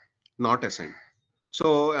device, not assign. So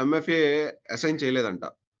MFA assign చేయలేదంట.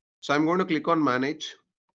 So I'm going to click on manage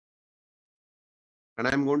and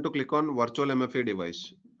I'm going to click on virtual MFA device.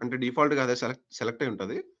 అంటే default గా అదే select అయి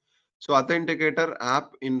ఉంటుంది. So authenticator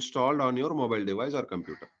app installed on your mobile device or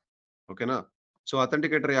computer. ఓకేనా, so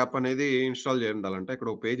authenticator app అనేది install చేయ ఉండాలంటే ఇక్కడ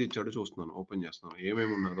ఒక పేజ్ ఇచ్చాడు, చూస్తున్నాను, ఓపెన్ చేస్తున్నాను,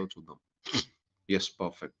 ఏమేమి ఉన్నదో చూద్దాం. Yes,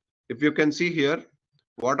 perfect. If you can see here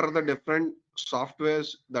what are the different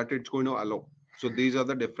softwares that it's going to allow. So these are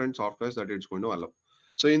the different softwares that it's going to allow.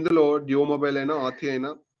 So ఇందులో due mobile అయినా, ఆథి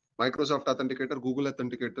అయినా, Microsoft authenticator, Google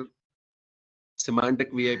authenticator,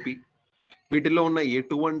 semantic VIP, వీటిల్లో ఉన్న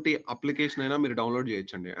ఎటువంటి application అయినా మీరు download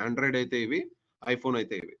చేయొచ్చండి. Android అయితే ఇవి, ఐఫోన్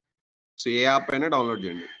అయితే ఇవి. సో ఏ యాప్ అయినా డౌన్లోడ్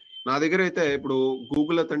చేయండి. నా దగ్గర అయితే ఇప్పుడు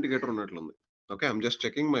Google authenticator ఉన్నట్లుంది. Okay, I'm just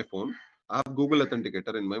checking my phone. I have Google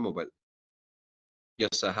authenticator in my mobile.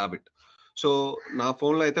 Yes, I have it. So నా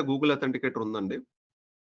ఫోన్లో అయితే గూగుల్ అథెంటికేటర్ ఉందండి.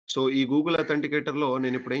 సో ఈ గూగుల్ అథెంటికేటర్లో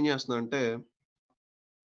నేను ఇప్పుడు ఏం చేస్తున్నా అంటే,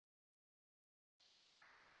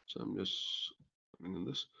 so I'm just in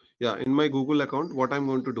this. Yeah, in my Google account, what I'm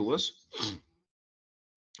going to do is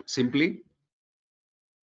simply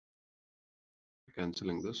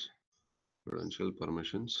canceling this credential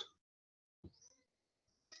permissions.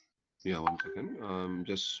 Yeah, one second. I'm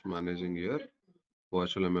just managing here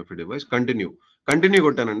virtual MFA device. Continue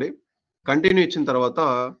కొట్టానండి. Continue ఇచ్చిన తర్వాత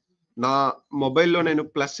నా మొబైల్లో నేను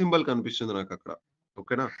plus symbol కనిపిస్తుంది నాకు అక్కడ.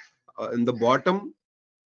 ఓకేనా, in the bottom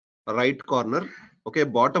right corner. Okay,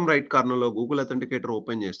 bottom right corner లో గూగుల్ అథెంటికేటర్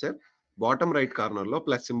ఓపెన్ చేస్తే బాటమ్ రైట్ కార్నర్ లో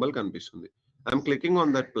ప్లస్ సింబల్ కనిపిస్తుంది. I'm clicking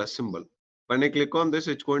on that plus symbol. When I click on this,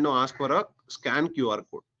 it's going to ask for a scan QR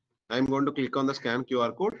code. I'm going to click on the scan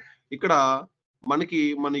QR code. ఇక్కడ మనకి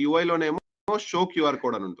మన యూఐలోనేమో show QR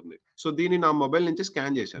code అని ఉంటుంది. So దీన్ని నా mobile నుంచి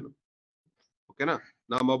scan చేశాను. ఓకేనా?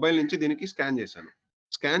 నా మొబైల్ నుంచి దీనికి స్కాన్ చేశాను.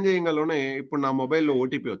 స్కాన్ చేయంగాలోనే ఇప్పుడు నా మొబైల్‌లో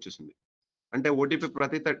ఓటీపీ వచ్చేసింది. అంటే ఓటీపీ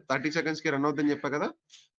ప్రతి 30 సెకండ్స్‌కి రన్ అవుద్దని చెప్పా కదా!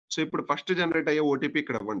 సో ఇప్పుడు ఫస్ట్ జనరేట్ అయ్యే ఓటీపీ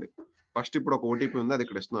ఇక్కడ ఇవ్వండి. ఫస్ట్ ఇప్పుడు ఒక ఓటీపీ ఉంది. అది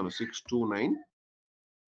ఇక్కడ ఇస్తున్నాను.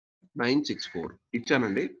 629964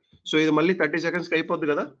 ఇచ్చానండి. సో ఇది మళ్ళీ 30 సెకండ్స్‌కి అయిపోద్ది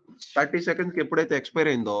కదా! 30 సెకండ్స్‌కి ఎప్పుడైతే ఎక్స్‌పైర్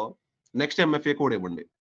అయిందో నెక్స్ట్ ఎంఎఫ్ఏ కోడ్ ఇవ్వండి.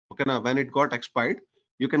 ఓకేనా? When it got expired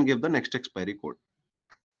you can give the next expiry code.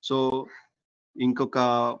 So ఇంకొక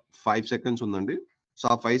 5 సెకండ్స్ ఉందండి. సో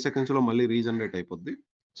ఆ 5 సెకండ్స్‌లో మళ్ళీ రీజనరేట్ అయిపోద్ది.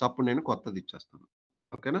 సో అప్పుడు నేను కొత్తది ఇచ్చేస్తాను.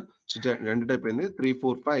 ఓకేనా? సో జనరేట్ అయిపోయింది.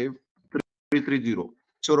 345330.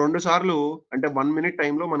 సో 2 సార్లు అంటే 1 మినిట్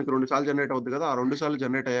టైమ్‌లో మనకి 2 సార్లు జనరేట్ అవుద్ది కదా! ఆ 2 సార్లు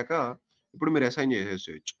జనరేట్ అయ్యాక ఇప్పుడు మీరు అసైన్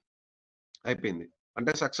చేసేసేయొచ్చు. అయిపోయింది.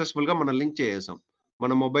 అంటే సక్సెస్‌ఫుల్‌గా మనం లింక్ చేసేసాం.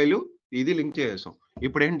 మన మొబైలు ఇది లింక్ చేసేసాం.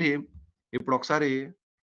 ఇప్పుడేంటి? ఇప్పుడు ఒకసారి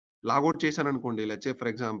logout చేశాననుకోండి. Let's say for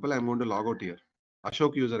example I am going to logout here.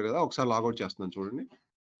 Ashok user కదా! ఒకసారి లాగౌట్ చేస్తున్నాను చూడండి.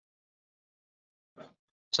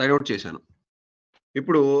 సైన్ ఔట్ చేశాను.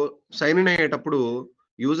 ఇప్పుడు సైన్ ఇన్ అయ్యేటప్పుడు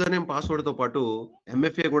యూజర్ నేమ్, పాస్వర్డ్‌తో పాటు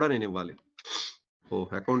ఎంఎఫ్ఏ కూడా నేనివ్వాలి. ఓహ్!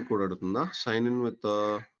 అకౌంట్ కూడా అడుగుతుందా? Sign in with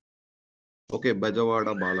okay. Bezawada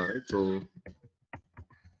Bala right. So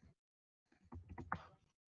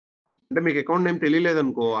అంటే మీకు అకౌంట్ నేమ్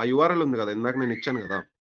తెలియలేదనుకో, ఆ యూఆర్ఎల్ ఉంది కదా! ఇందాక నేను ఇచ్చాను కదా!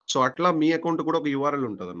 సో అట్లా మీ అకౌంట్ కూడా ఒక యూఆర్ఎల్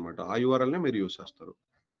ఉంటదనమాట. ఆ యూఆర్ఎల్‌నే మీరు యూజ్ చేస్తారు.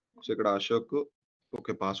 సో ఇక్కడ అశోక్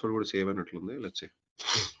ఓకే. పాస్వర్డ్ కూడా save అయినట్లుంది. Let's see.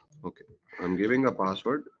 Okay. I'm giving a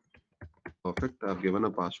password. Perfect. I have given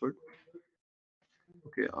a password.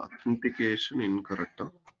 Okay. Authentication ఇన్‌కరెక్టా?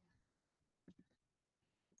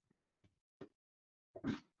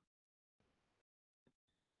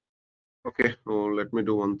 Okay. Let me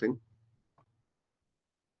do one thing.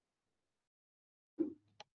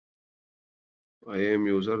 IAM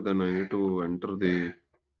user, then I need to enter the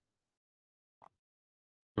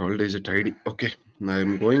all-digit ID. Okay.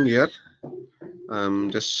 I'm going here. I'm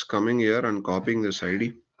just coming here and copying this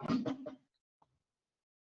ID.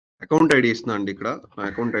 Account ID ఇస్తున్నా అండి ఇక్కడ. నా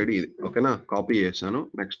account ID ఇది. ఓకేనా? Copy చేశాను.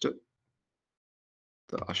 Next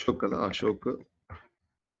Ashok కదా! Ashok.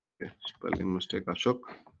 Spelling mistake Ashok.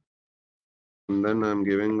 And then I'm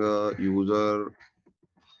giving user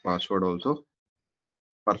password also.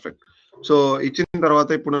 Perfect. So ఇచ్చిన తర్వాత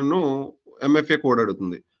ఇప్పుడు నన్ను ఎంఎఫ్ఏ కోడ్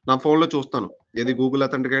అడుగుతుంది. నా ఫోన్‌లో చూస్తాను. ఏది గూగుల్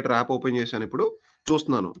అథెంటికేటర్ యాప్ ఓపెన్ చేశాను ఇప్పుడు.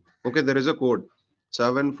 చూస్తున్నాను. Okay. There is a code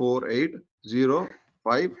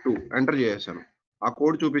 748052 enter చేసేసాను. ఆ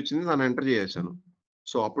కోడ్ చూపించింది. దాన్ని ఎంటర్ చేసేసాను.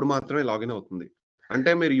 సో అప్పుడు మాత్రమే లాగిన్ అవుతుంది.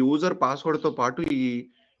 అంటే మీరు యూజర్ పాస్వర్డ్‌తో పాటు ఈ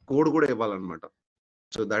కోడ్ కూడా ఇవ్వాలన్నమాట.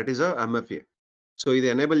 So that is a MFA. So ఇది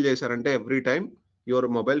ఎనేబుల్ చేశారంటే every time your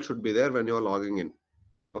mobile should be there when you are logging in.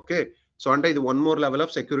 Okay. So అంటే ఇది one more level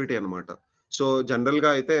of security అన్నమాట. సో జనరల్‌గా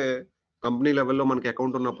అయితే కంపెనీ లెవెల్‌లో మనకి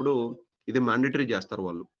అకౌంట్ ఉన్నప్పుడు ఇది మాండేటరీ చేస్తారు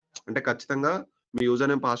వాళ్ళు. అంటే ఖచ్చితంగా మీ యూజర్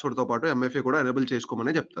నేమ్, పాస్వర్డ్‌తో పాటు ఎంఎఫ్ఏ కూడా ఎనేబుల్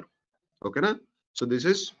చేసుకోమనే చెప్తారు. ఓకేనా? So this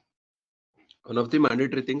is one of the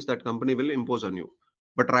mandatory things that company will impose on you.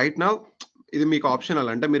 But right now ఇది మీకు ఆప్షనల్.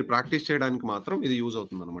 అంటే మీరు ప్రాక్టీస్ చేయడానికి మాత్రం ఇది యూజ్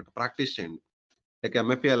అవుతుందన్నమాట. ప్రాక్టీస్ చేయండి. లైక్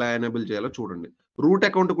ఎంఎఫ్ఏ ఎలా ఎనేబుల్ చేయాలో చూడండి. రూట్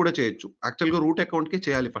అకౌంట్ కూడా చేయొచ్చు. యాక్చువల్‌గా రూట్ అకౌంట్‌కే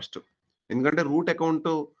చేయాలి ఫస్ట్. ఎందుకంటే రూట్ అకౌంట్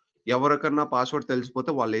ఎవరికన్నా పాస్వర్డ్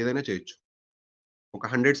తెలిసిపోతే వాళ్ళు ఏదైనా చేయొచ్చు. ఒక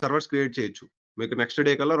 100 సర్వర్స్ క్రియేట్ చేయొచ్చు. మీకు నెక్స్ట్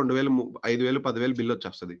డే కల్లా 2000, 5000, 10,000 బిల్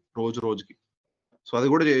వచ్చేస్తది రోజుకి. సో అది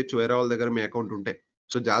కూడా చేయొచ్చు వేరే వాళ్ళ దగ్గర మీ అకౌంట్ ఉంటే.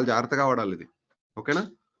 సో చాలా జాగ్రత్తగా వాడాలిది. ఓకేనా?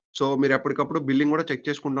 సో మీరు ఎప్పటికప్పుడు బిల్లింగ్ కూడా చెక్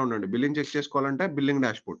చేసుకుంటా ఉండండి. బిల్లింగ్ చెక్ చేసుకోవాలంటే billing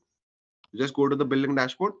dashboard. Just go to the billing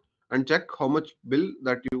dashboard and check how much bill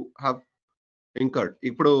that you have incurred.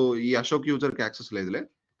 ఇప్పుడు ఈ అశోక్ యూజర్‌కి యాక్సెస్ లేదులే.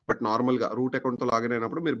 బట్ నార్మల్‌గా రూట్ అకౌంట్‌తో లాగిన్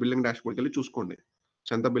అయినప్పుడు మీరు బిల్లింగ్ డాష్‌బోర్డ్‌కెళ్ళి చూసుకోండి.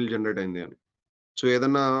 సో ఎంత బిల్ జనరేట్ అయింది అని. సో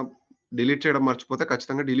ఏదన్నా డిలీట్ చేయడం మర్చిపోతే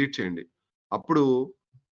ఖచ్చితంగా డిలీట్ చేయండి. అప్పుడు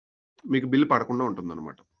మీకు బిల్ పడకుండా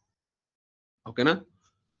ఉంటుందన్నమాట. ఓకేనా?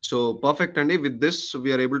 సో పర్ఫెక్ట్ అండి. With this we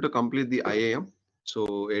are able to complete the IIM. So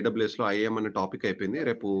ఏడబ్ల్యూఎస్‌లో IIM అనే టాపిక్ అయిపోయింది.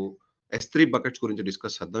 రేపు S3 బకెట్స్ గురించి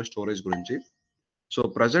డిస్కస్ చేద్దాం స్టోరేజ్ గురించి. So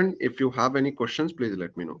present if you have any questions please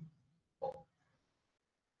let me no.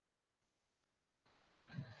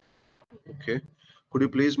 Okay. Could you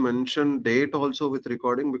please mention date also with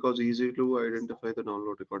recording because easy to identify the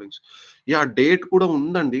download recordings. Yeah! Date కూడా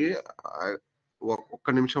ఉందండి.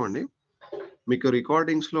 ఒక్క నిమిషం అండి. మీకు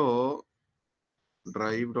రికార్డింగ్స్‌లో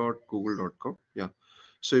drive.google.com yeah!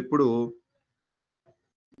 So ఇప్పుడు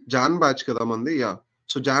John batch కదా మనది. Yeah!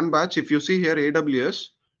 So John batch if you see here AWS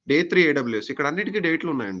day 3 AWS ఇక్కడ అన్నిటికి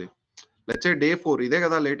డేట్లు ఉన్నాయండి. లెట్స్ సే డే 4 ఇదే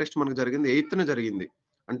కదా లేటెస్ట్ మనకు జరిగింది. 8న జరిగింది.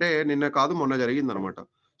 అంటే నిన్న కాదు మొన్న జరిగిందనమాట.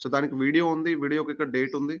 సో దానికి వీడియో ఉంది. వీడియోకి ఇక్కడ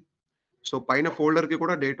డేట్ ఉంది. సో పైన ఫోల్డర్‌కి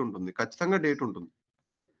కూడా డేట్ ఉంటుంది. ఖచ్చితంగా డేట్ ఉంటుంది.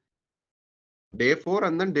 Day 4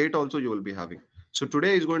 and then date also you will be having. So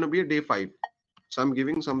today is going to be a day 5. So I'm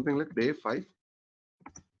giving something like day 5,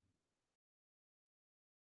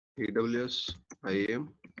 AWS IAM,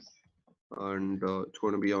 and it's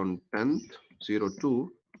going to be on 10th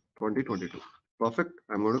 02 2022. Perfect.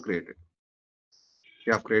 I'm going to create it.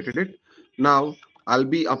 You have created it. Now I'll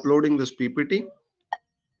be uploading this PPT.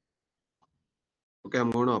 Okay,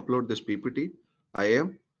 I'm going to upload this PPT. I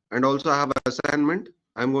am, and also I have assignment.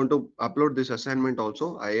 I'm going to upload this assignment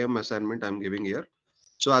also. I am assignment I'm giving here.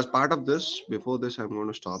 So as part of this, before this, I'm going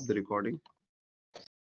to stop the recording.